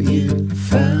thought you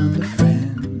found a friend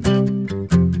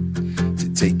to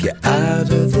take you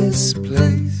out of this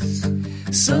place,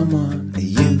 someone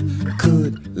you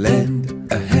could lend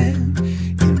a hand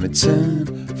in return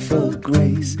for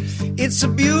grace. It's a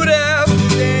beautiful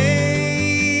day.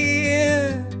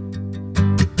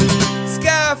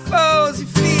 Sky falls, you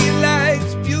feel like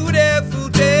it's a beautiful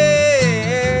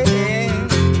day.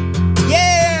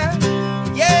 Yeah,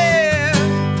 yeah.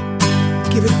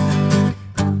 Give it.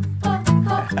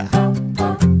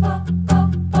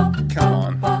 Come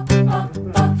on.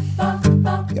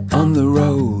 You're on the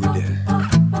road,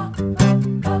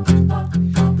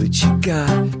 but you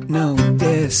got no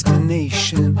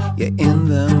destination. You're in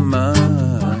the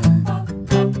mud,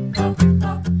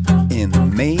 in the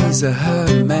maze of her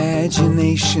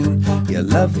imagination. You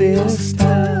love this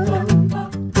town,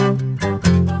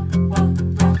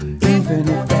 even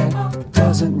if that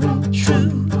doesn't ring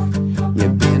true.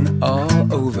 You've been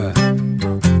all over,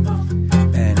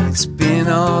 and it's been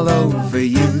all over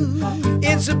you.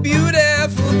 It's a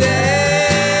beautiful day.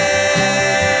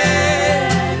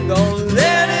 Don't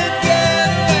let it get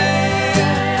away.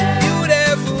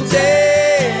 Beautiful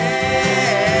day.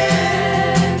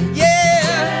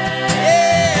 Yeah,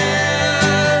 yeah.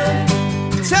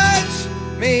 Touch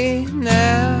me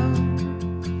now.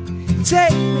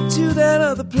 Take me to that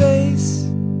other place.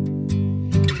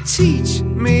 Teach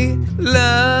me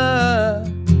love.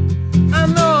 I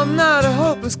know I'm not a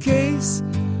hopeless case.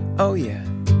 Oh yeah.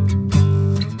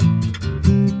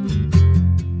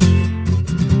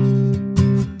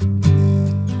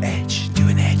 Edge, do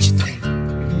an edge thing.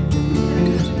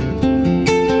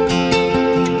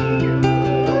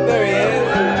 There he is.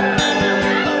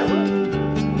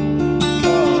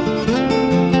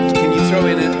 Oh. Can you throw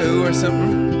in an ooh or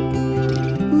something?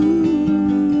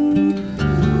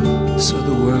 So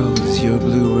the world is your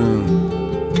blue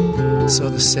room. So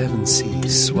the seven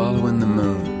seas swallowing the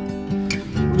moon.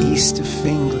 East of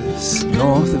Finglas,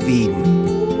 north of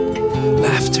Eden.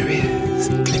 Laughter is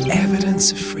the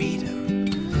evidence of freedom.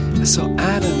 I saw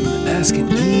Adam asking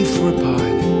Eve for a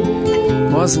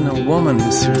pardon. Wasn't a woman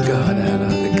who threw God out of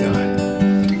the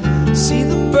garden. See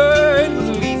the bird with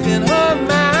a leaf in her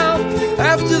mouth.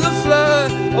 After the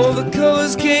flood, all the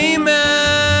colors came out.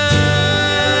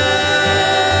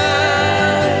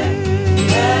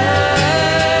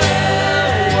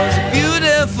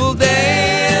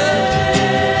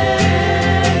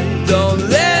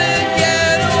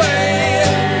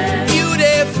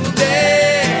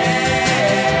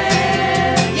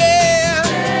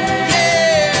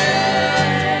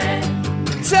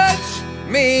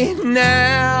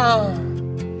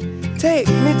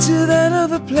 To that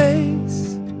other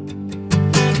place,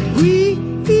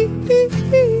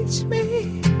 reach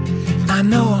me. I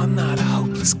know I'm not a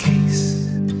hopeless case.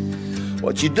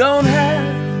 What you don't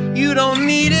have, you don't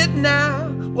need it now.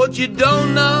 What you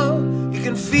don't know, you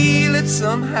can feel it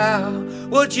somehow.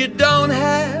 What you don't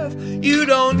have, you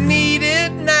don't need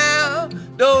it now.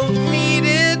 Don't need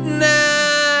it now.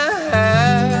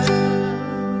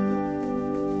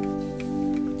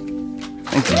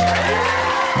 Thank you.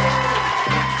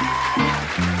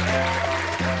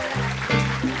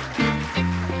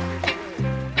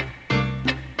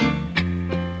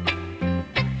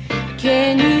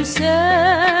 Can you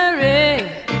surrey?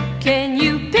 Can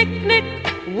you picnic?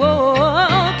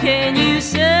 Whoa, can you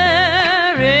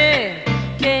surrey?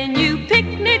 Can you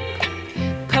picnic?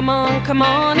 Come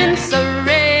on and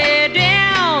surrey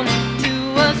down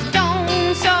to a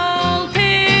stone salt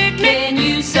picnic. Can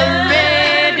you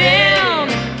surrey down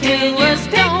to a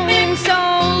stone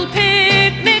salt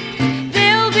picnic?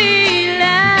 There'll be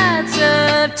lots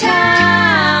of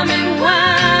time and wine.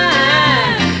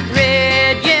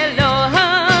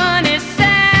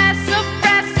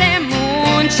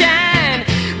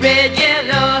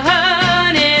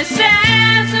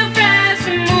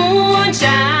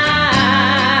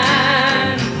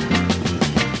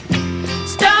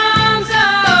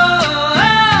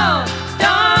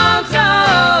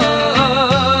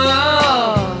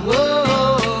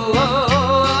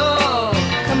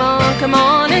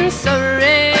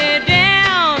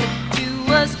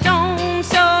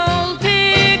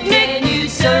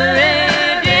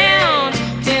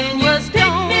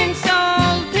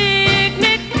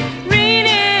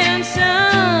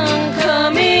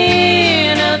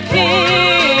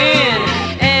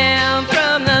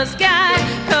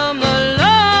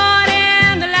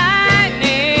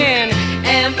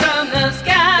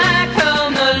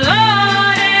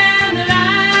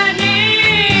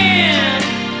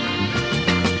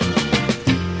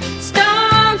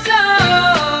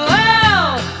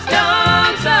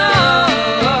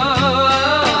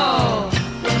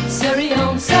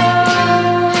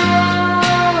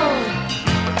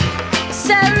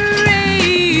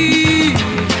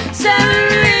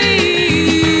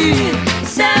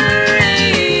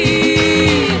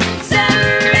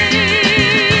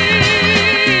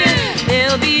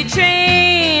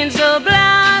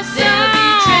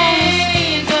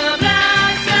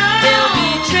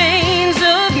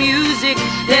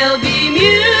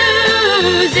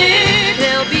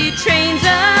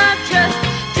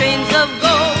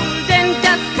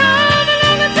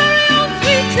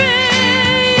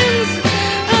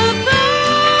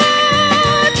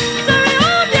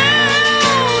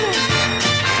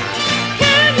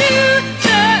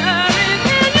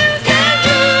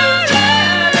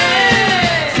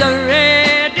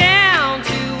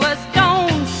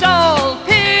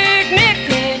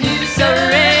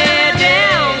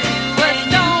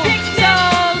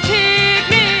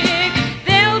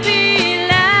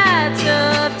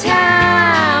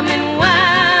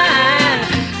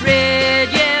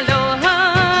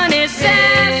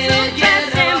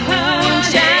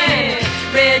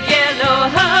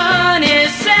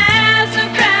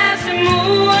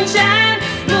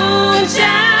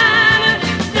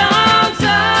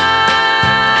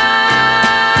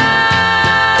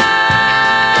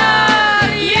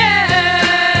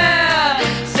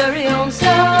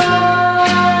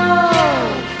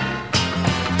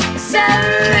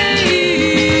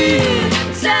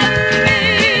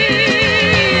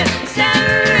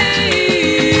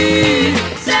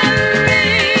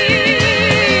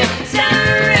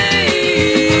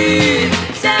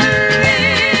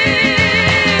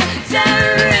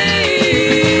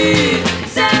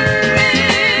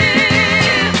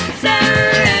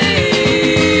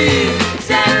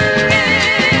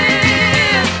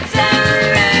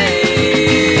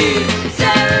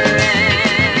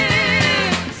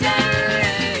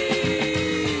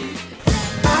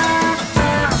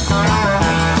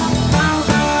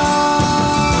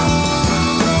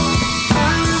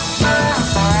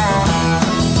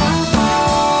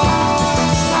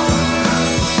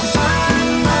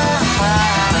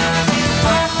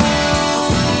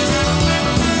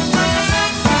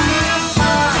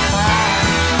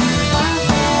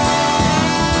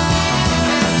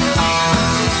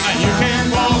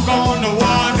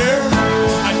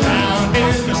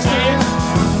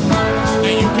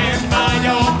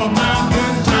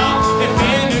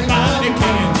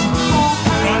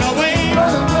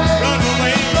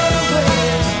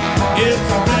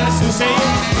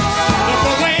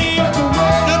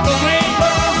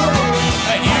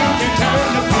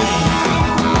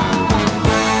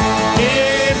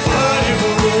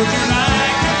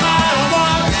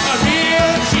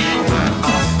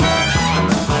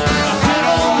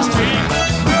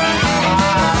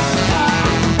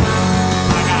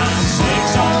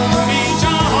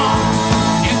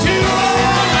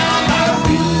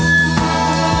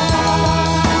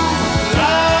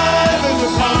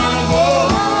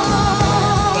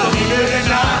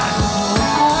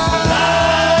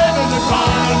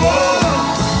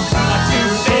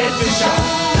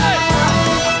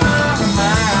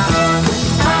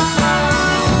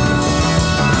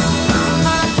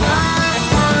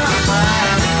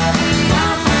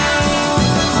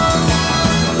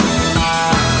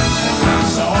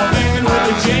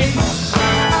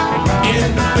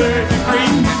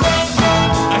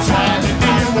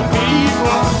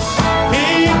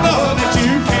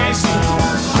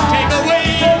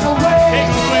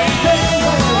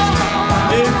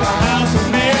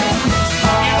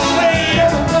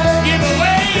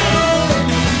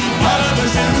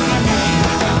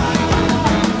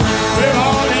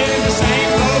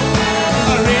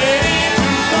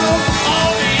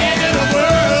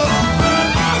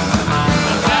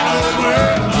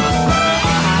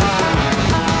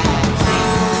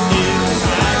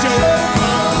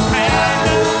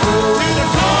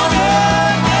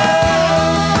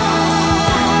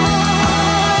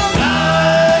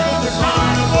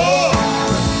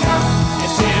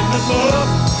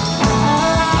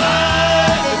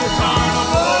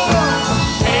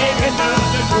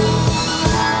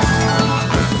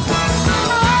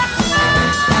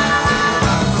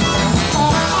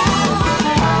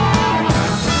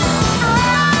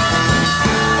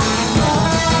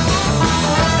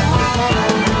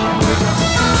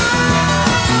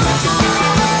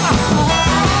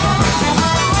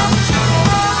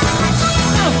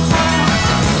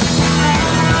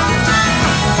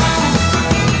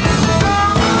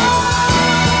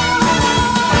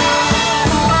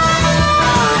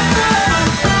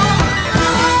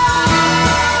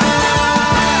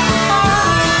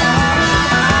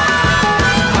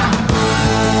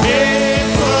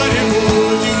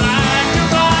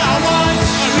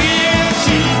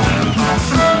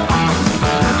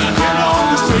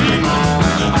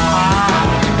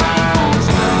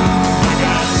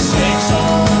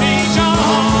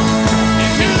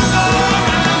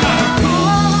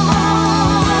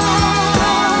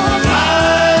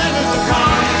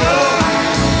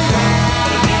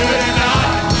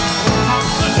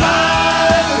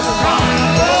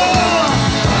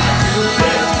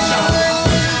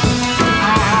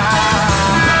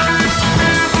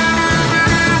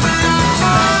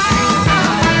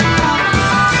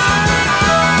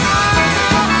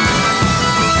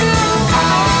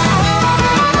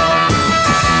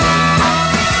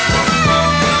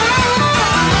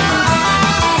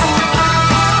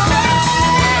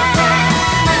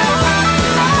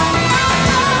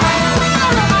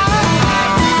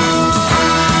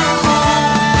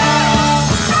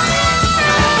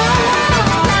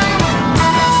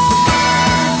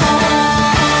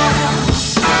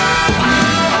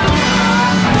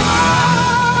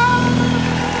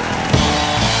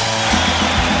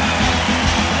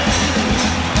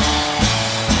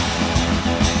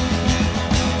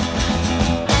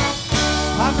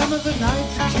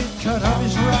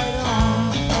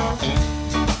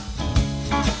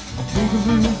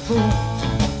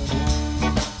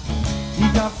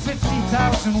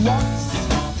 50,000 watts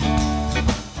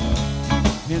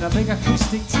in a big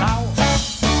acoustic tower.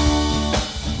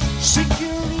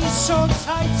 Security's so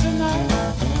tight tonight.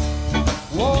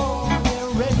 Whoa, they're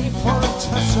ready for a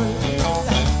tussle.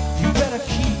 You better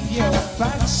keep your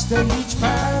backstage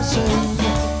passing,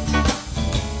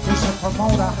 'cause the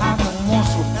promoter having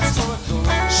muscle.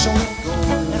 So it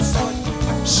goes,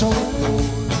 so it goes.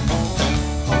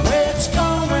 Where it's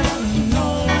going, no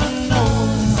one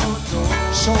knows.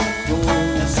 So it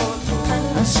goes,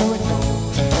 and so it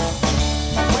goes.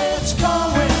 Where it's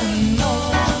going, no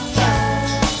one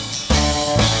knows.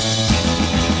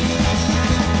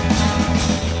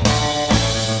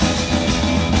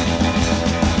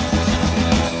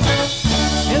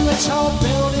 In the tall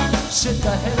building sit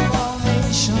the head of our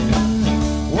nation,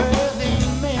 where the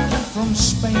men from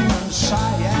Spain and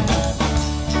Siam.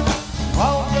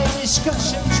 All their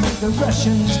discussions with the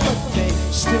Russians, but they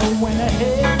still went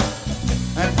ahead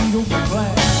and vetoed the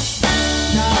plan.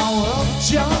 Now up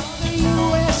jumped the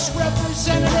U.S.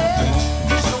 representative.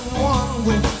 He's the one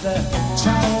with the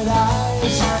tired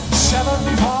eyes.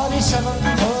 747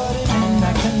 put him in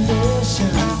that condition,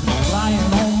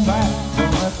 flying home back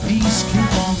from a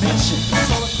peacekeeping mission.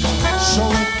 So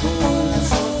it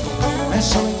goes, and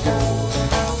so it goes.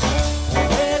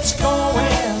 Where it's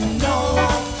going, no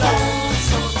one knows.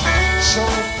 So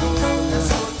it goes,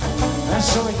 and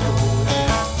so it goes.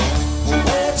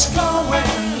 Where it's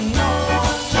going, no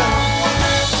one knows.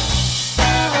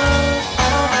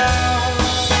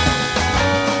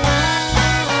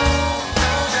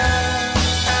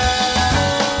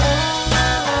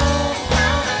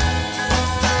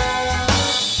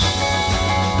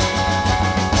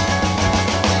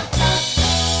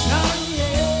 Now,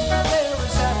 yeah, there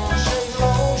is aftershave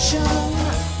lotion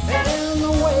in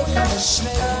the wake of a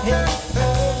snakehead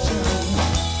version.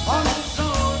 On his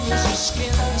arm is a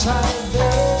skin-tight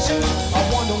version. I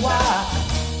wonder why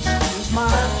his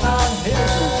mind not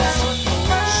his.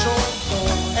 So it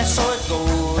goes, and so it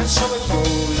goes, and so it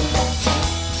goes.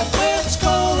 Where it's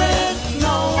going,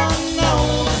 no one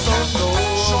knows. So it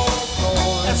goes,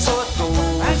 and so it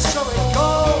goes, and so it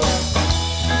goes.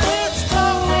 Where it's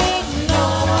going, no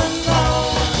one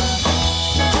knows.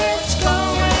 Where it's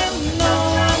going, no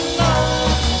one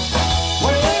knows.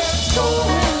 Where it's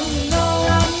going, no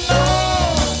one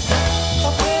knows.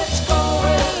 Where it's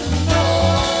going, no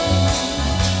one.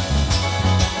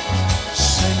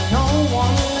 Say no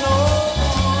one knows.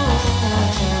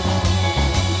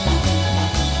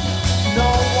 No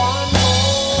one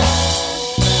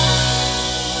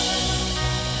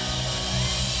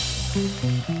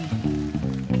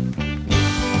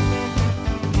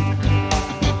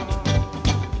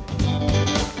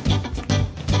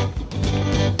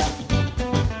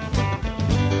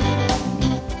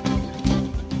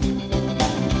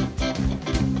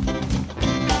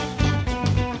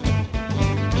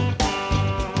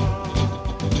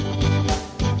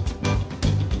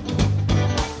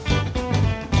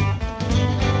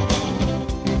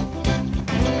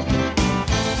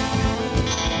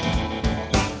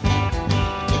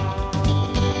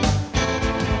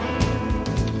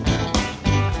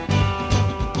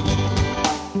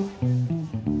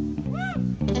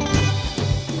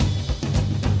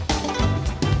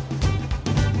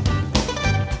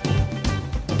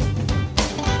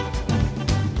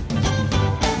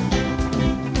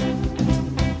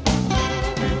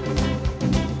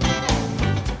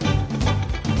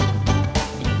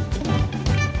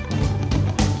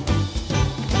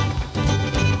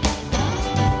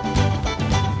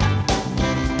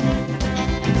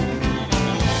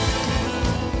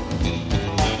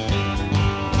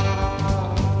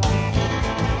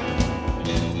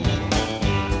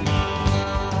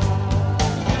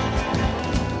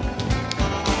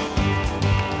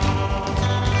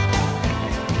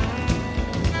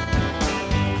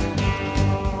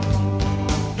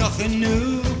Nothing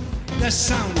new, the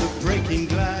sound of breaking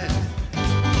glass.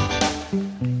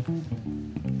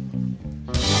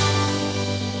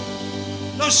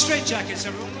 No straitjackets,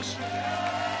 everyone.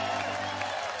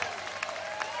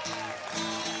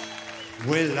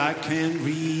 No well, I can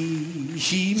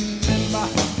remember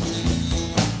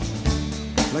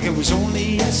like it was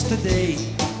only yesterday.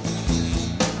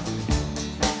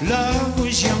 Love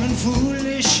was young and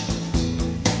foolish,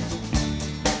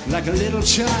 like a little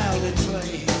child at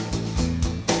play.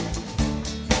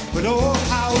 But oh,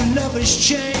 how love has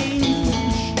changed.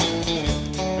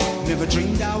 Never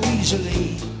dreamed how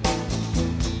easily.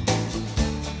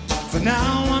 For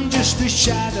now I'm just a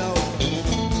shadow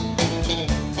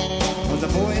of the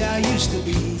boy I used to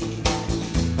be.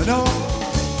 And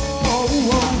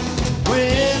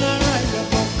when I write a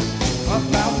book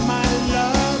about my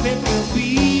love,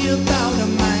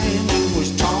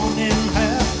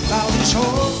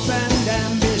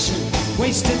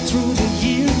 wasted through the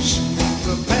years.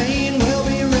 The pain will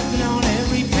be written on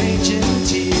every page in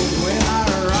tears when I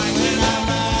write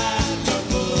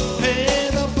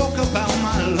the book about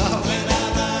my love.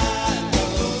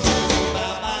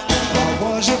 I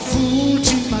was a fool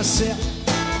to myself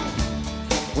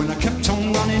when I kept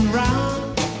on running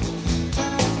round,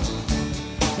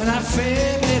 and I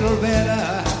fared little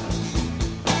better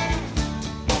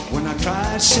when I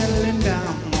tried settling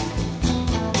down.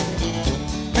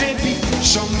 Maybe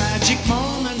some magic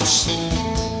moments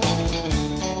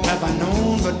have I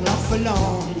known, but not for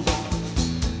long.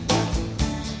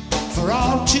 For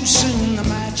all too soon the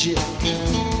magic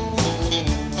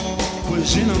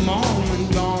was in a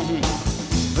moment gone.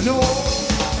 And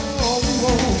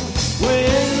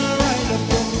when I write a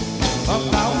book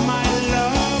about my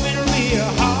love, it'll be a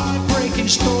heartbreaking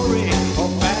story of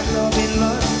bad love in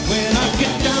love. When I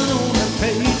get down on the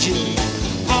pages,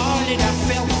 all that I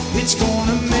felt, it's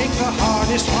gonna make the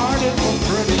hardest part of a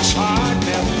critic's heart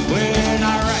melt. When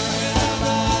I write,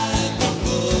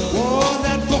 oh,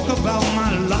 that book about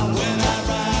my love.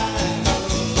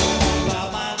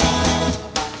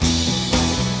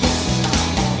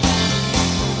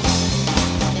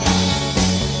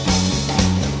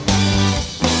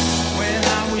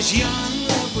 Young,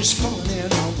 it was fun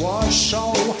and I was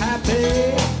so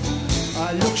happy.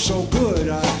 I looked so good,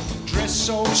 I dressed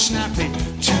so snappy.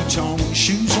 Two-tone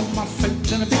shoes on my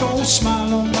feet and a big old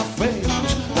smile on my face.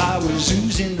 I was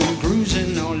oozing and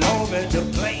cruising all over the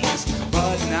place.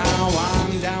 But now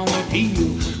I'm down with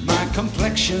heel. My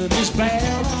complexion is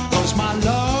bad, 'cause my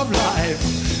love life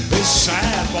is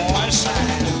sad, boy,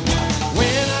 sad.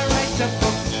 When I write the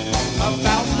book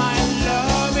about my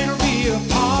love, it'll be a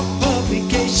pop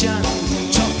publication,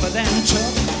 tougher than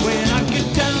tough. When I get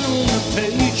down on the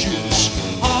pages,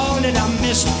 all that I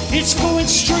missed, it's going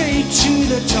straight to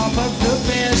the top of the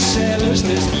bestsellers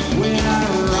list. When I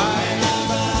write,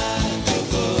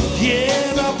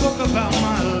 yeah, the book about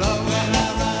my love,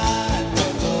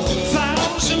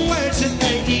 1,000 words a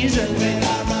day easily.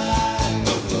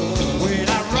 When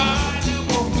I write the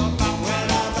book about my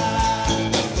love,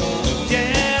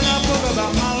 yeah, the book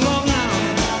about my love now.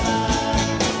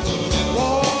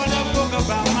 Oh, the book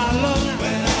about my love now.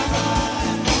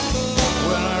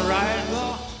 When I write the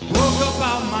book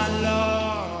about my love.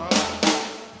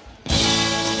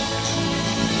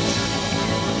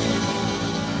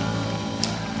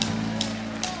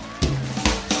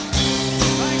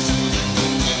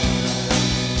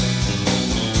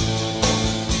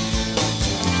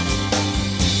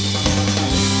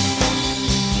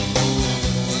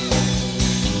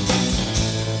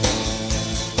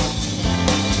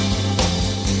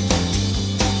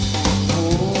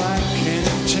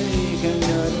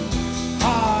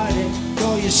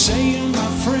 Say you're my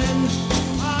friend,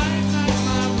 I'm like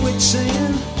my wits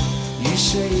saying. You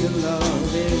say your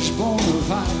love is bona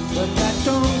fide, but that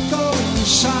don't go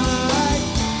inside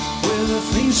with the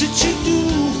things that you do.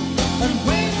 And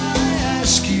when I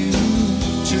ask you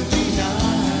to be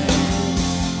nice,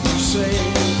 you say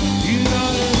you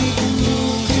gotta be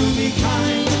cruel to be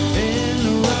kind in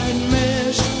the right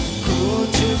measure. Cruel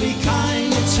to be kind,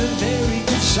 it's a very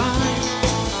good sign.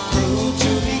 Cruel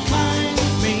to be kind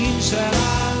means that I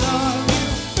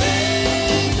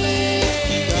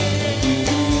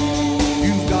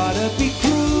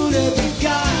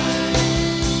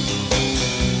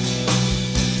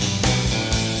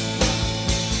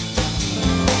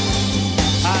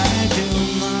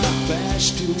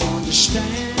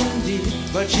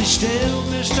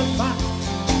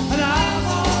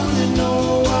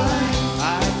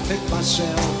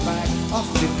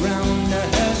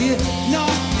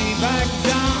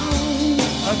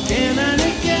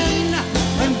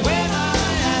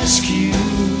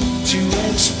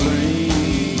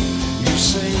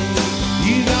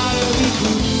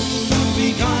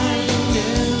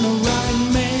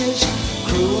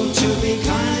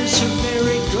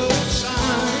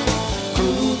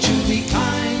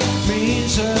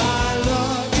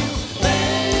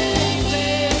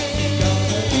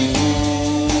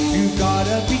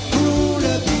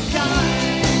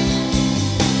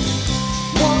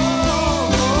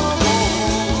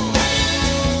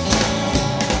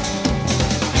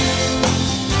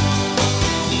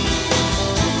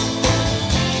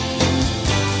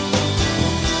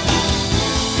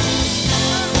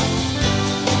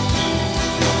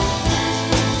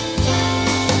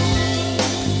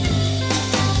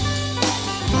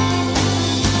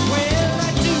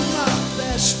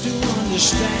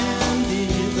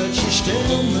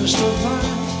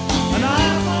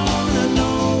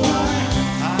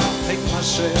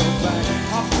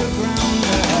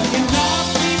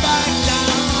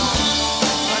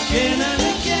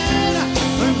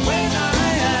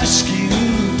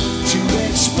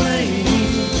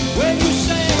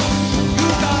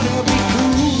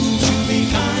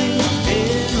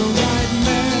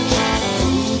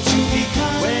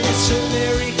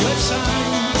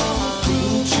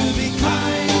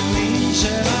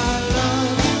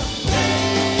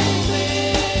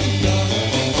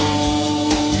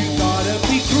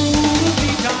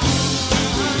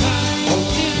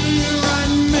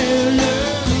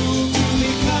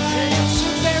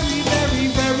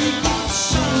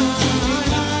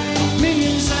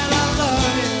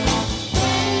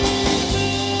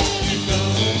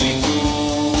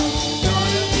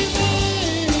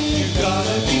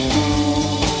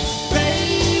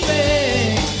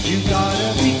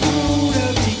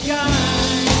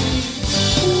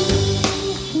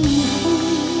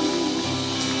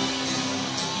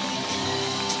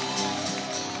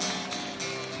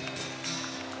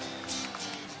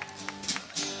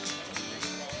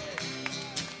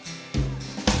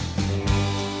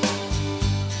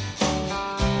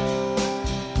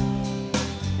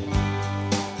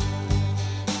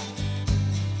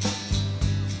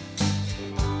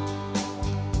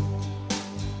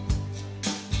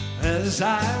as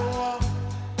I walk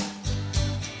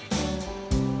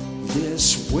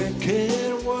this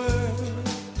wicked world,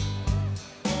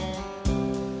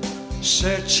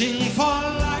 searching for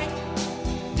light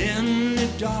in the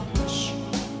darkness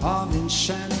of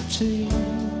insanity.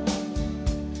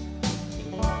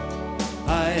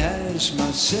 I ask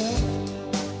myself,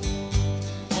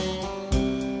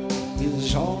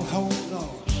 is all hope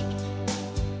lost?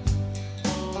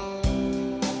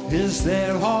 Is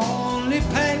there only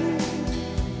pain,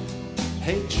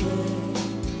 hatred,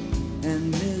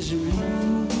 and misery?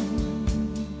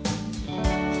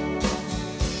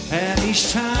 And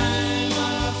each time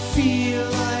I feel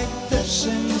like this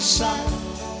inside,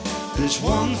 there's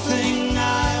one thing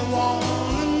I want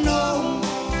to know.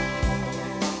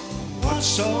 What's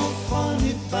so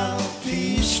funny about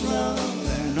peace, love,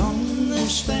 and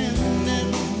understanding?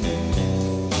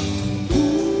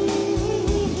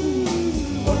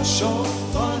 What's so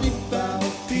funny about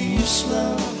peace,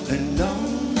 love, and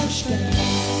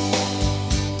understanding?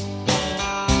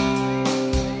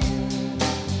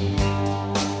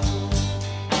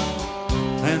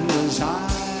 And as I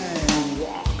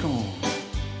walk on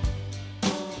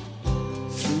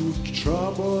through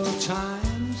troubled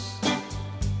times,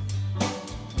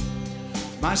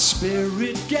 my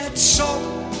spirit gets so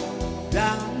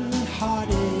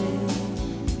downhearted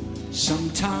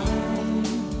sometimes.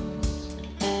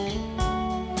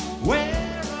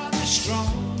 Where are the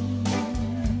strong?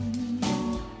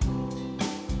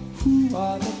 Who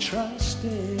are the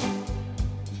trusted?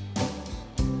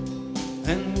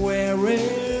 And where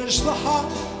is the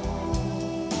harmony?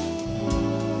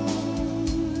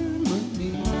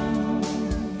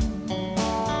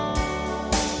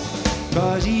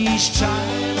 'Cause each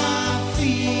time I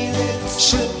feel it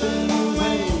slipping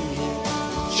away,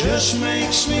 it just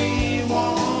makes me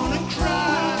wanna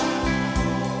cry.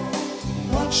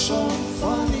 What's so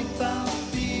funny about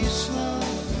peace,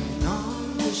 love, and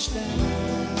understanding?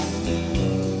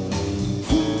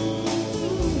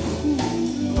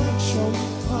 What's so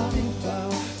funny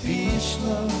about peace,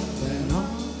 love, and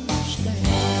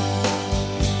understanding?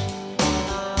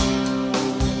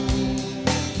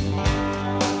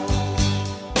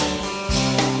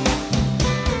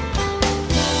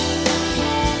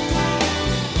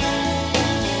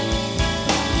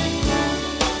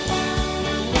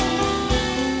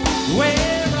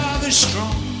 Where are the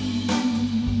strong?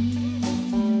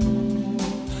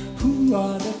 Who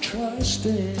are the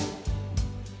trusted?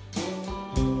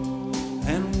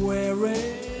 And where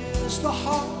is the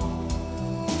harmony,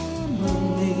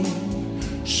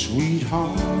 sweet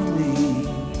harmony?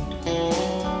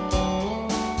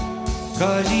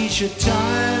 'Cause each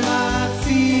time I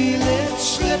feel it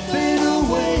slipping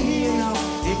away, you know,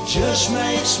 it just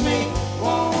makes me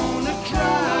wanna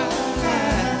cry.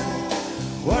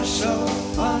 What's so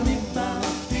funny about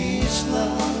peace,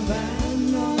 love,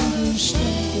 and understanding?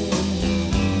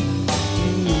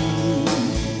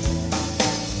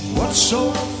 What's so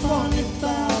funny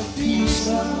about peace,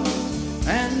 love,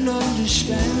 and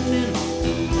understanding?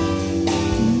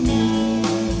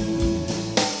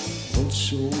 What's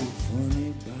so funny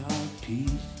about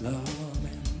peace, love,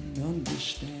 and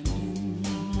understanding?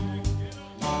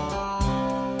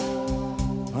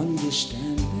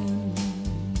 Understanding.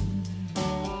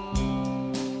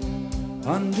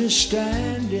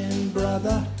 Understanding,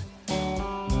 brother.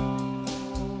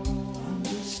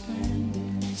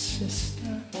 Understanding,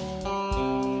 sister.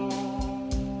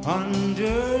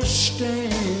 Understanding.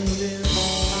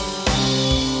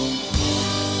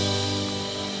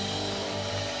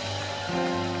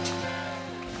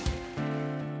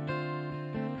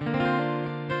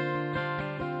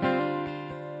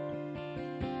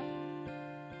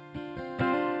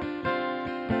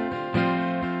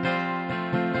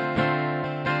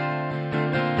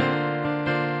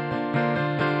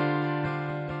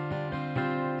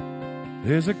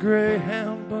 There's a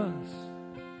Greyhound bus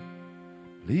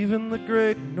leaving the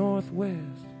great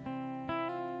Northwest,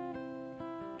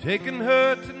 taking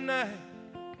her tonight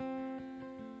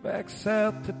back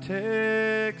south to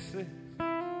Texas.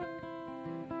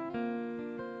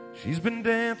 She's been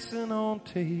dancing on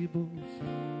tables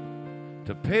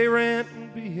to pay rent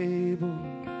and be able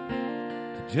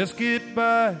to just get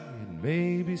by and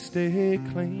maybe stay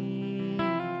clean.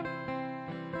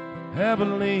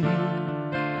 Abilene,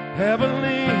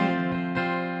 Abilene,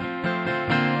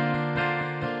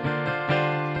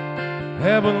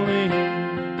 Abilene,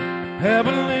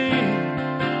 Abilene.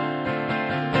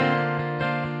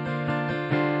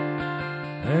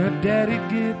 Her daddy'd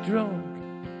get drunk,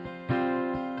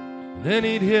 then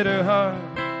he'd hit her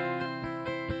hard,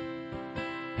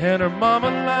 and her mama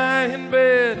lie in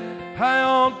bed high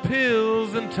on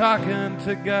pills and talking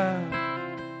to God.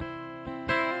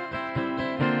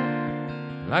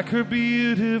 Like her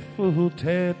beautiful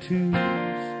tattoos,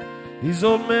 these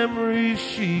old memories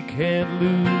she can't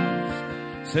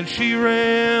lose. Said she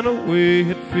ran away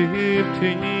at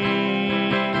 15.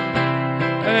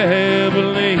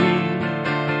 Abilene,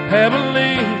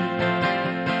 Abilene,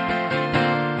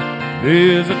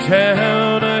 there's a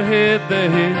town ahead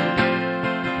that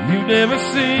you've never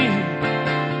seen.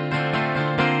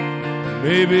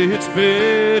 Maybe it's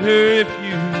better if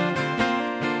you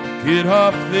get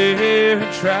off there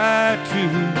and try to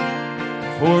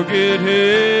forget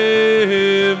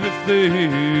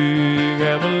everything,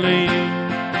 Abilene.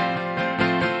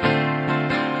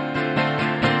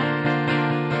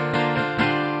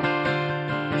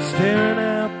 Staring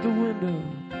out the window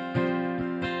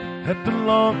at the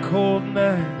long cold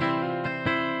night,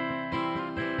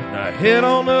 and I head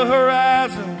on the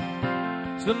horizon,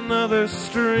 it's another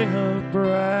string of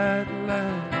bright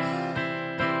lights.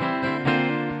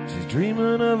 She's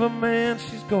dreaming of a man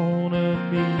she's gonna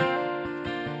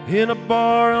meet in a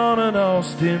bar on an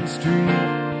Austin street.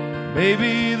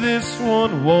 Maybe this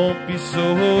one won't be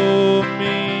so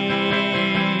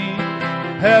mean.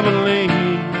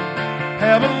 Abilene,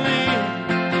 Abilene,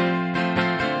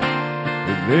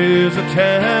 there's a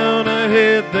town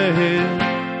ahead that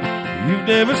you've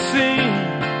never seen.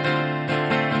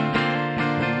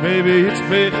 Maybe it's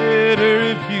better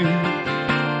if you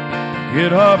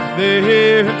get off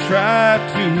there and try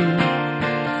to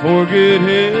forget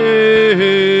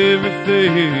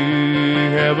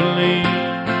everything, Abilene.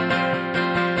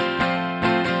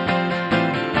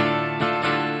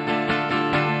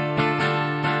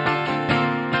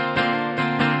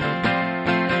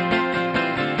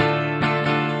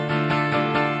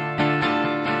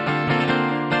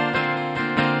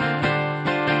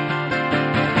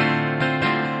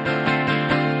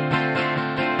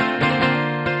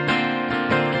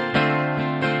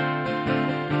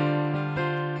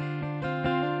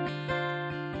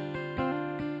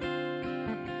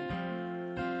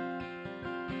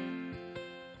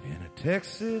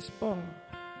 Texas bar,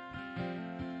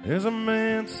 there's a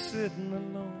man sitting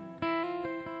alone,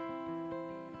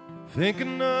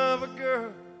 thinking of a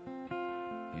girl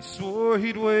he swore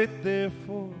he'd wait there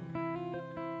for.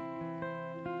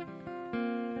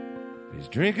 He's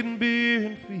drinking beer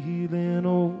and feeling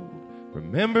old,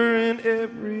 remembering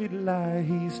every lie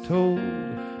he's told,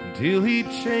 until he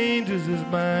changes his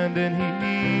mind and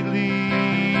he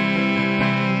leaves.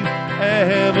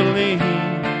 Abilene,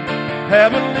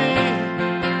 Abilene,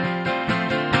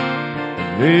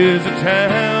 there's a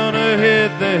town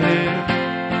ahead that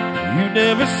you've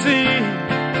never seen.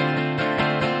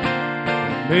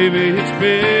 Maybe it's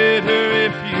better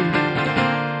if you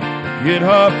get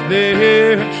off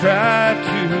there and try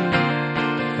to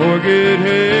forget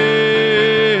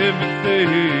everything,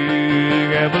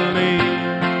 Abilene,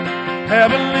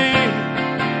 Abilene,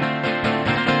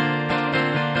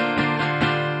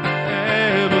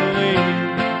 Abilene,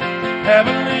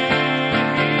 Abilene.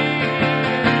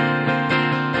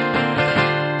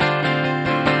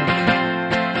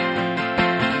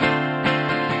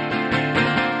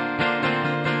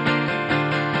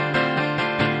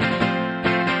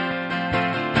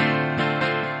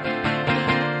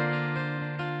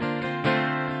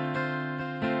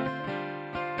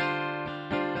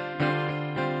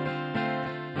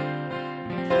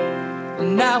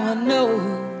 Now I know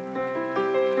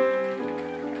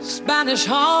Spanish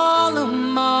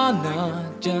Harlem are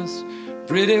not just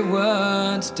pretty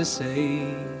words to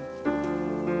say.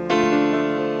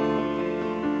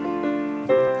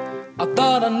 I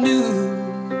thought I knew,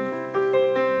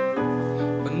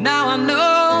 but now I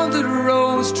know that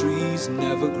rose trees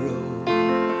never grow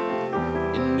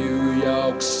in New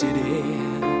York City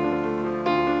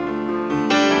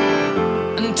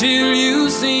until you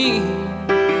see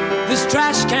this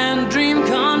trash can dream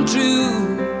come true.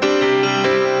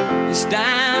 You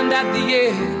stand at the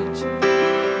edge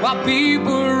while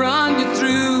people run you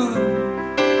through,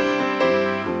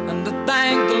 and to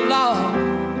thank the Lord,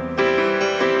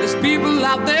 there's people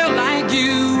out there like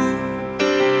you.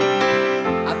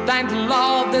 I thank the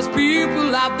Lord, there's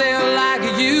people out there like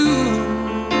you.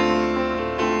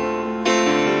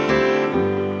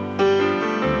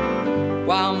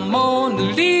 While Mona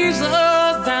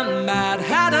Lisas and Mad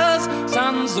Hatters,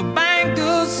 sons of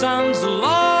bankers, sons of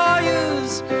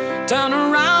lawyers, turn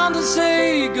around to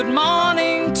say good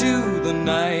morning to the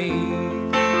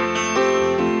night.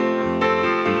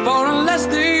 For unless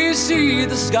they see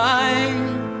the sky,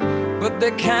 but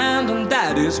they can't, and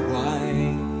that is why.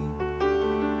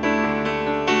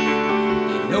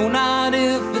 No, not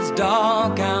if it's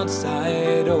dark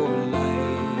outside or light.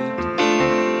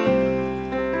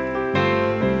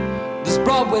 This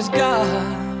Broadway's got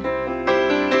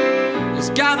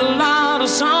a lot of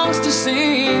songs to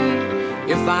sing.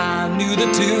 If I knew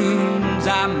the tunes,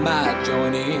 I might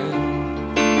join in.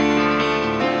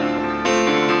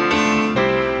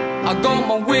 I go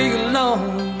my way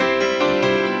alone.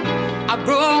 I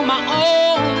grow my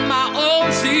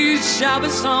own seed shabby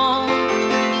song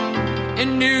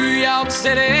in New York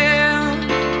City.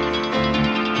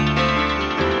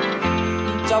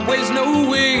 There's always no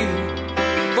way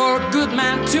for a good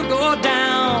man to go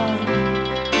down.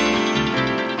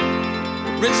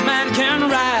 Rich man can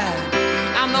ride,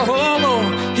 and the hobo,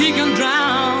 he can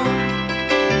drown.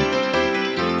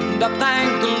 And I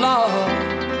thank the Lord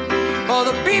for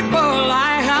the people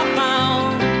I have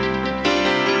found.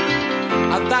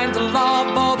 I thank the Lord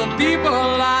for the people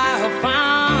I have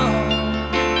found.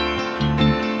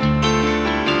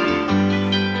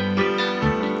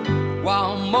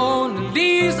 While Mona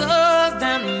Lisa's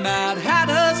and Mad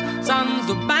Hatters, sons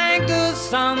of bankers,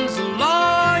 sons of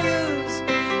lawyers,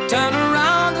 turn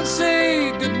around and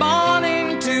say good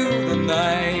morning to the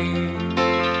night.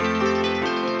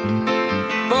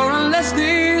 For unless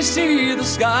they see the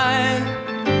sky,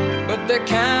 but they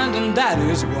can't, and that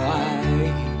is why.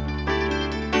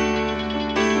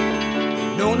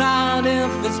 They know not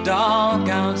if it's dark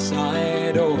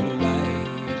outside or light.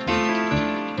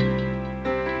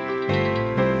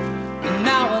 And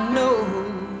now I know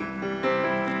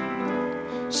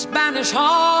Spanish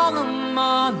Harlem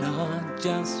are not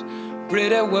just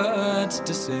pretty words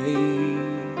to say.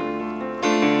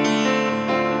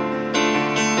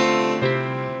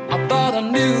 I thought I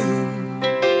knew,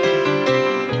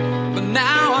 but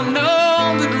now I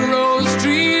know that rose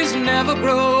trees never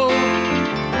grow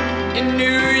in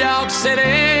New York City.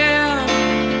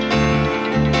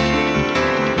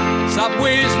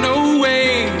 Subway's no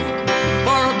way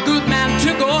for a good man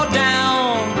to go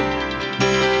down.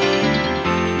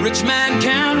 Rich man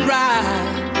can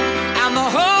ride, and the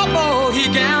hobo, he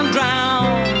can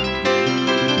drown.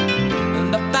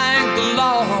 And I thank the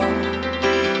Lord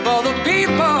for the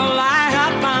people I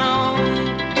have found.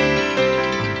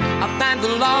 I thank the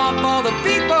Lord for the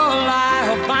people I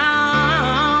have found.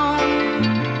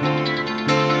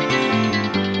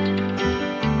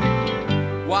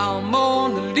 While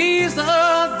Mona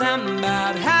Lisa's and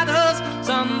Mad Hatters,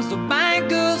 sons of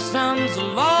bankers, sons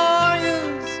of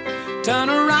lawyers, turn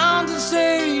around and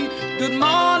say good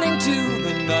morning to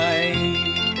the night.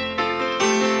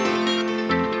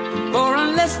 For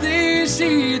unless they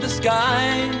see the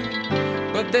sky,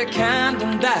 but they can't,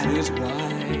 and that is why.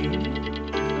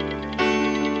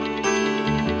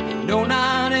 They know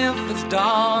not if it's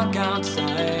dark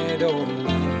outside or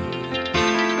light.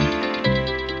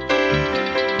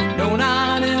 They know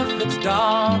not if it's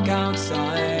dark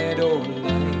outside or light.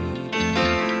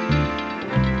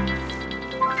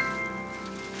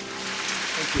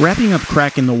 Wrapping up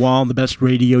Cracking the Wall, the best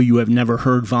radio you have never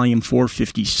heard, volume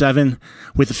 457,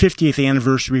 with the 50th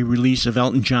anniversary release of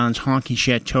Elton John's Honky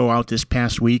Chateau out this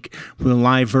past week, with a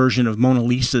live version of Mona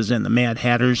Lisa's and the Mad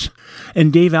Hatters,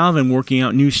 and Dave Alvin working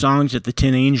out new songs at the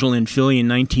Tin Angel in Philly in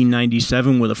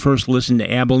 1997 with a first listen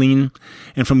to Abilene,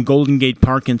 and from Golden Gate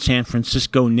Park in San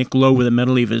Francisco, Nick Lowe with a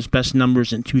medley of his best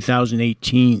numbers in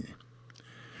 2018.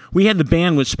 We had the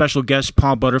band with special guest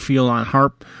Paul Butterfield on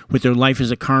harp with their Life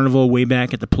is a Carnival way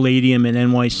back at the Palladium in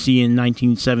NYC in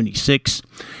 1976,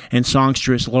 and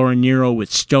songstress Laura Nyro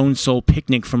with Stone Soul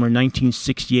Picnic from her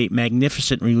 1968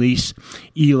 magnificent release,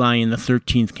 Eli and the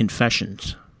 13th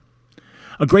Confessions.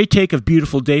 A great take of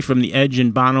Beautiful Day from The Edge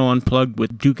and Bono Unplugged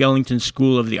with Duke Ellington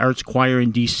School of the Arts Choir in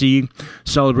D.C.,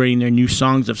 celebrating their new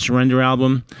Songs of Surrender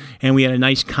album. And we had a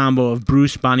nice combo of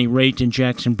Bruce, Bonnie Raitt, and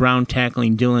Jackson Browne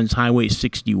tackling Dylan's Highway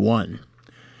 61.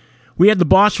 We had the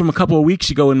Boss from a couple of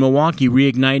weeks ago in Milwaukee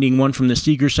reigniting one from the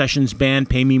Seeger Sessions band,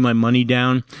 Pay Me My Money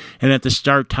Down. And at the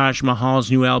start, Taj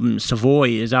Mahal's new album, Savoy,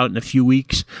 is out in a few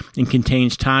weeks and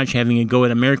contains Taj having a go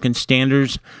at American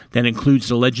standards that includes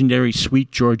the legendary Sweet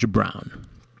Georgia Brown.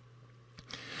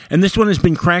 And this one has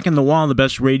been Cracking the Wall, the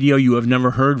best radio you have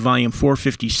never heard, volume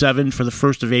 457 for the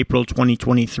 1st of April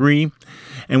 2023.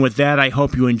 And with that, I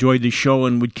hope you enjoyed the show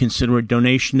and would consider a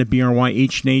donation to BRY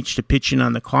H&H to pitch in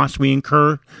on the costs we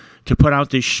incur to put out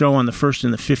this show on the 1st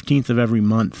and the 15th of every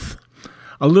month.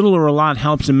 A little or a lot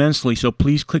helps immensely, so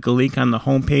please click a link on the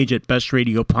homepage at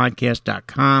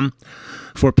bestradiopodcast.com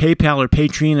for PayPal or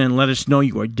Patreon and let us know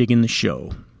you are digging the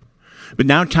show. But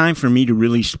now time for me to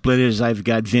really split it, as I've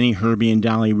got Vinny, Herbie, and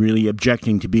Dolly really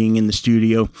objecting to being in the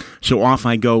studio. So off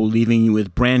I go, leaving you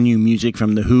with brand new music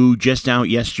from The Who, just out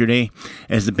yesterday,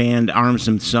 as the band arms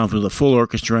themselves with a full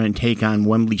orchestra and take on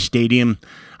Wembley Stadium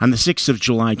on the 6th of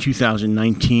July,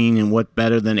 2019. And what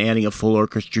better than adding a full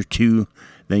orchestra to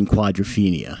than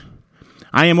Quadrophenia?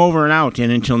 I am over and out,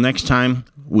 and until next time,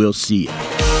 we'll see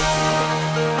you.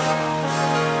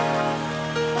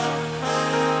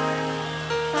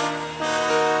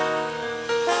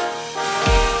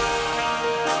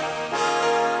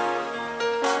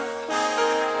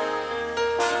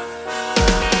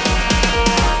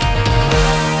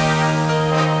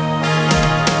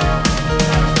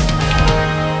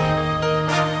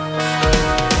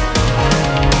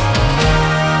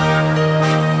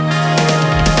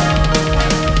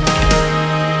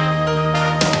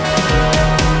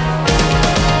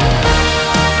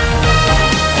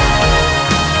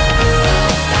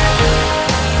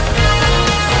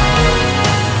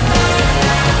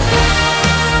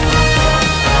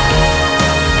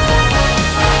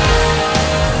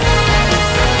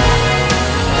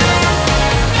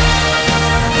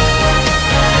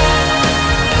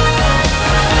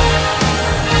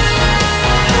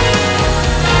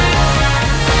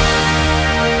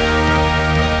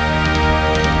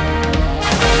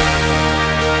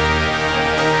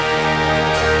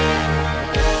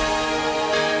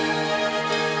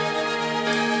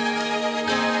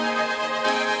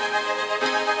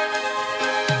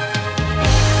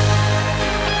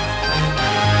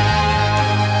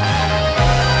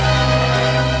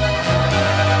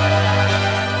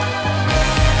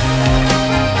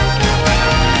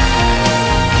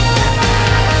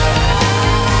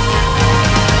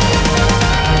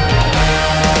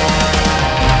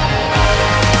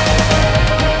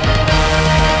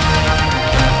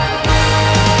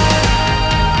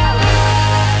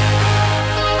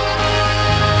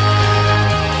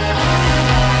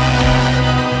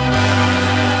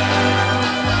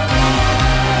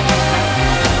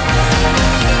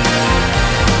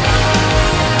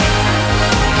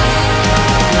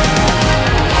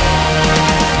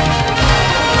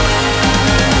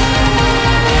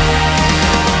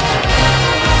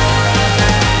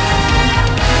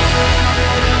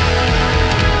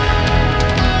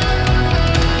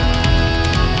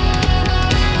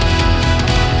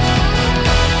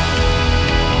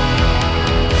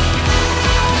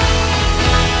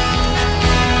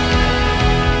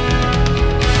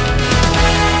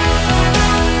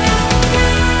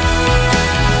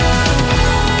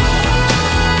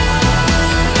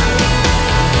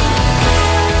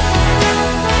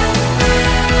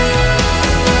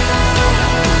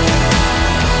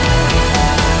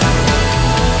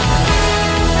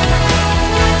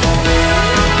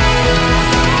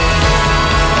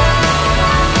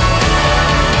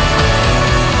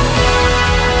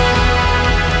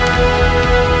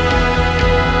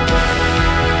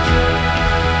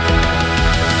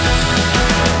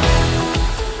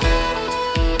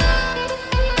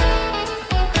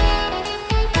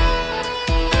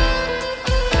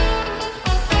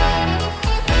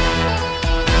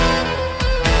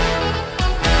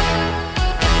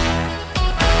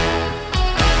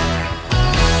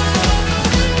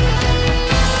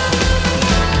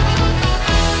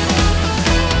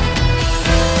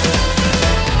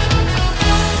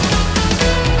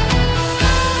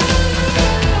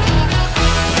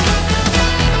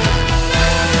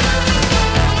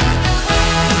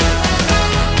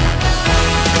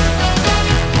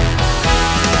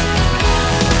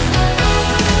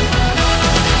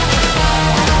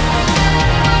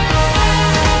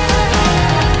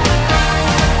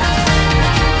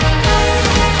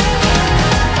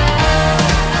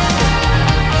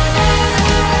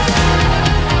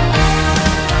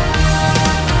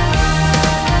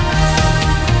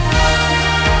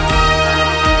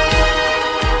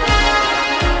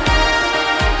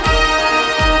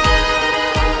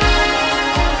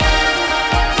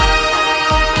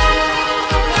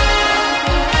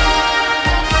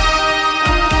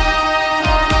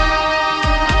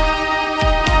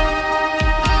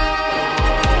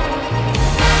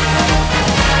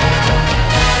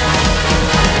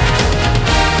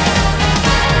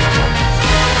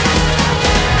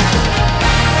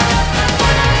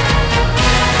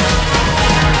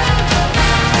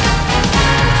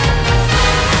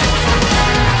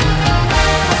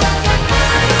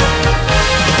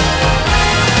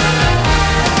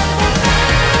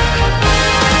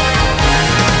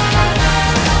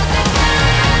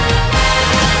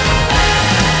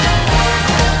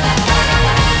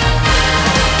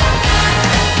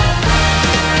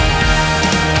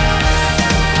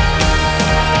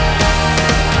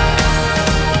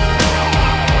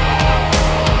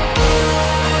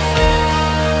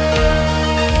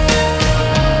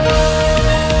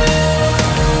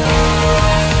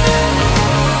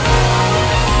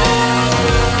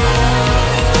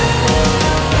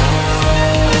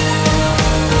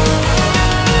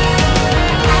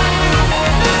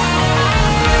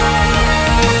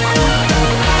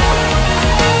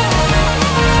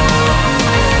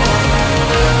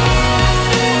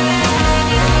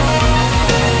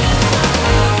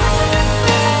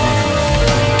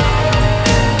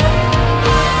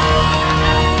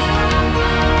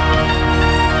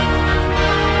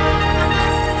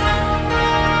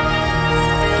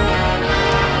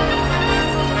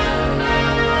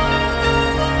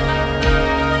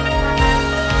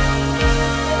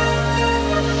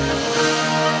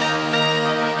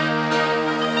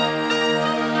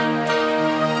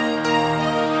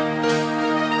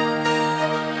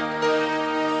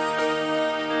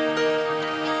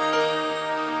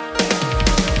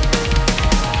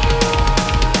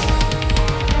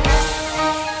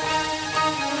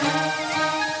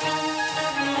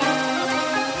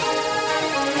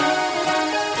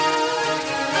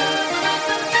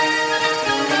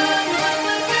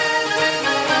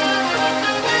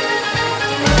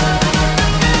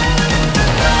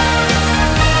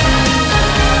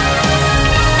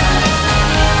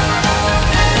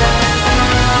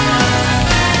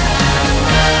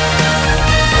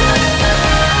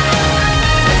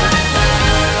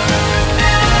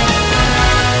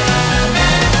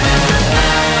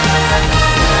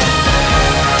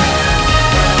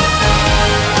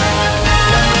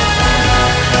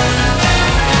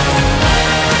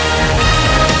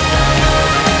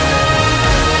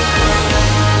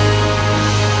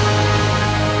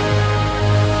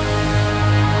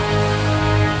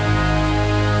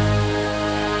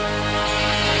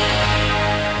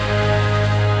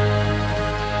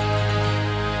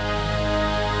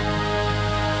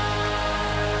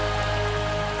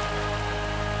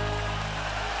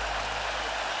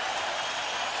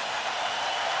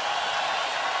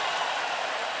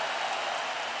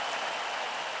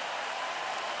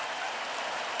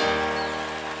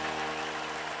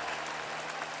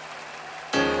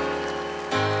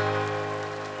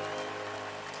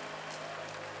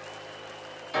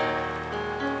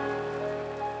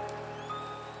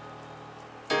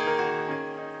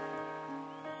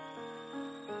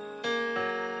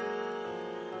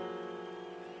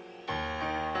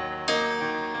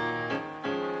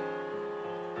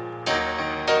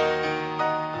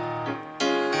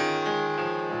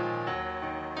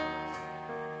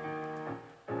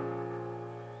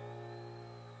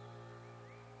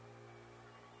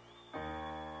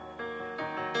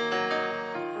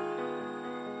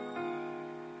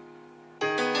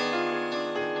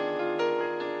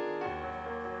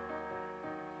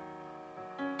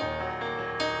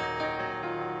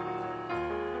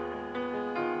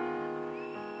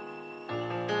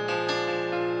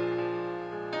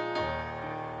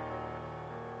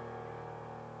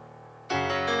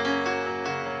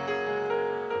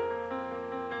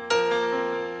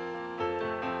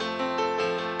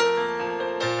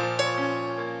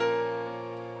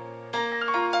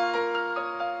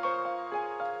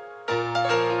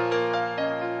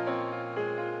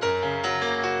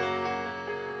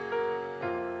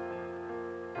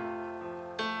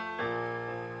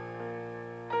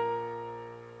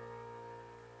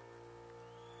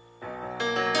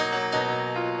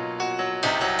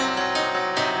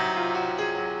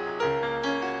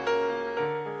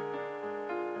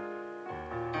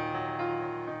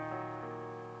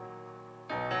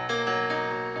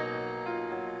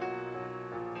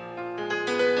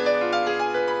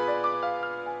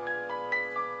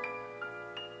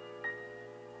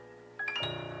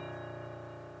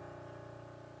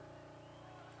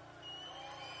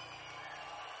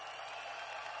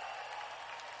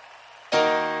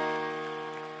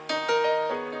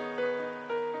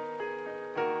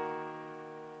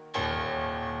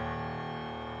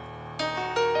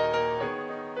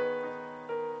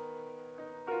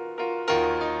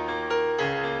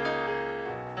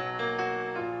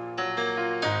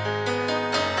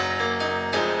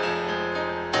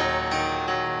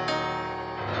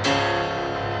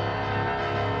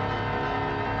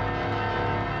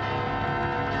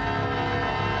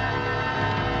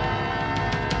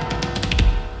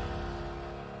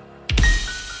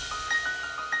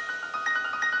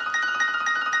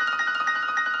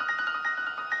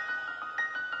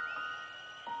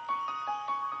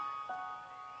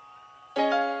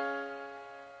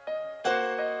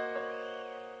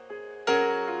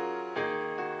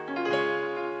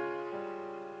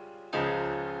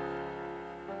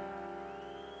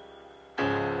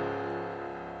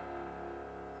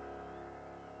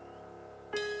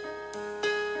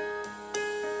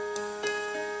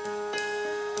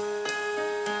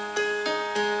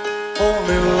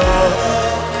 Only love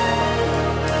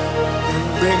can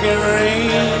make it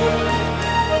rain.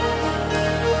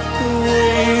 The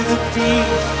way the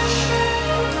beach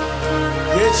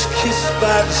gets kissed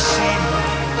by the sea.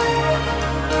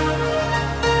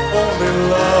 Only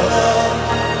love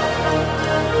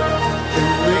can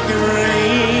make it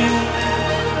rain.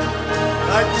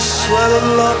 Like the swell of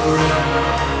love rain,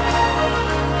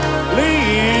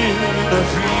 lean the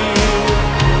field.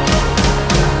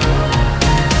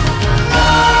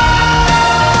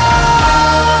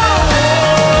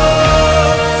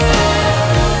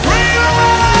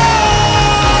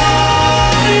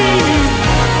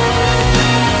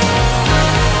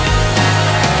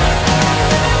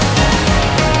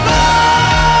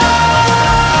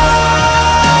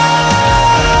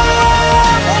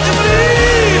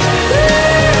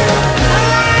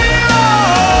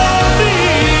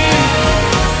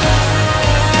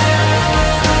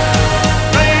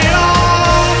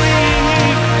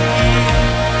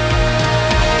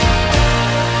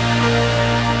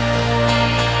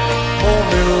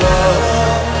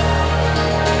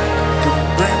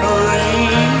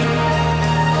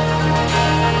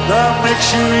 Makes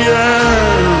you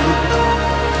yearn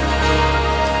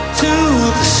to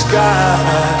the sky.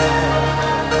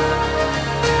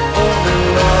 Only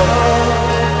love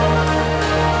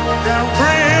can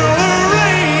bring the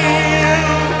rain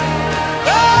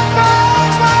that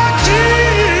falls like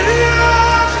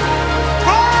tears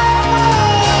from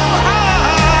on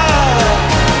high.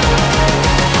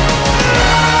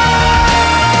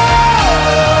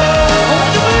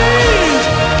 Won't you please,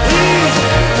 please,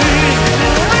 please?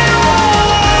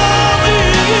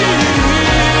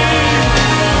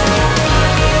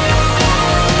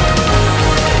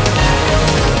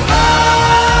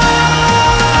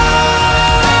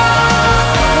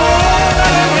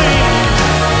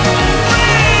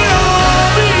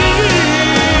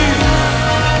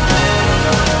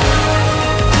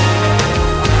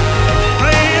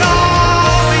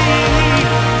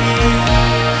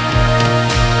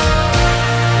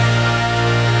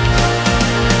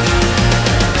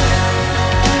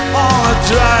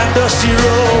 Dry and dusty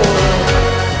road,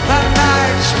 that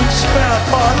nights we spent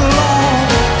apart alone.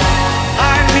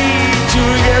 I need to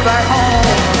get back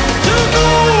home to go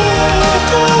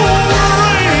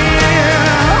rain.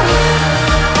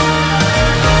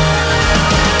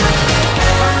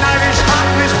 The night is hot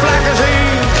and it's black as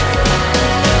ink.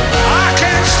 I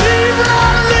can't sleep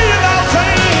without reading our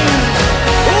pain.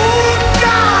 Oh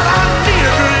God, I need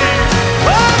a drink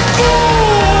of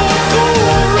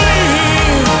cool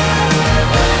rain.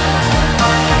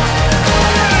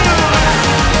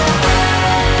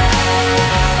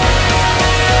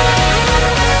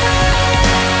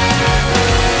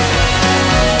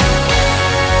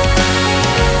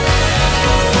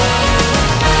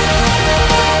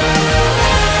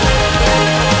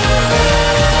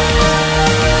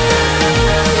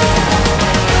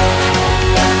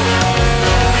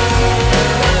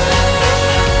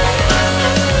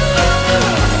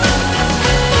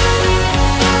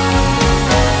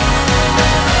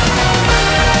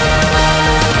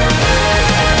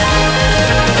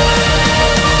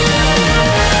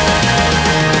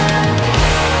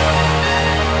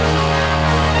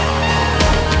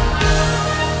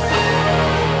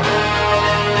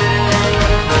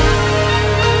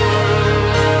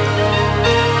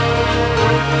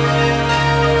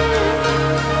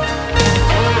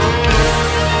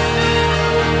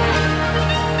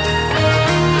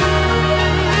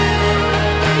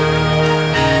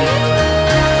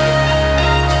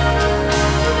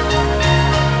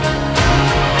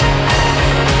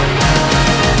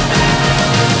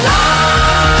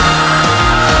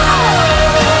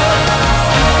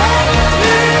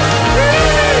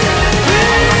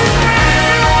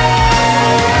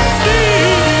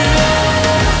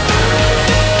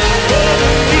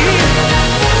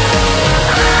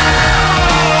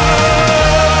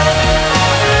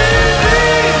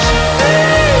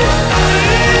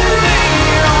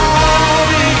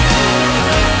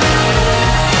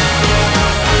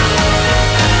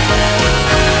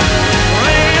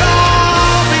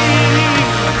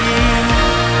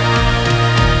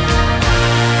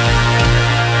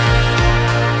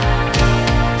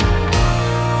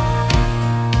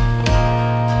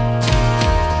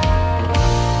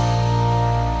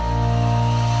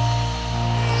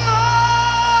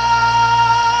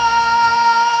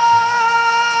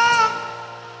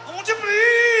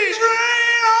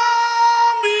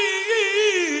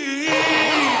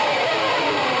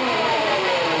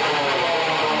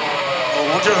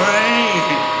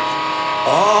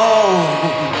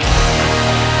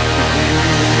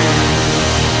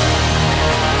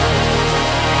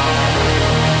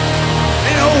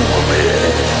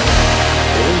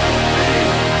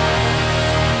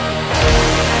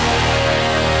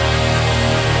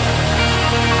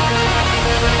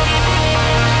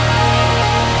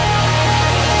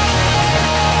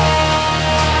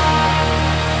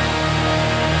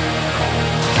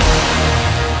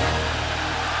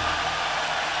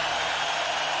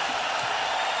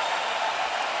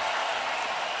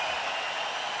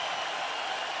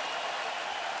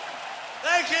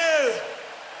 Thank you.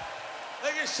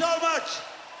 Thank you so much.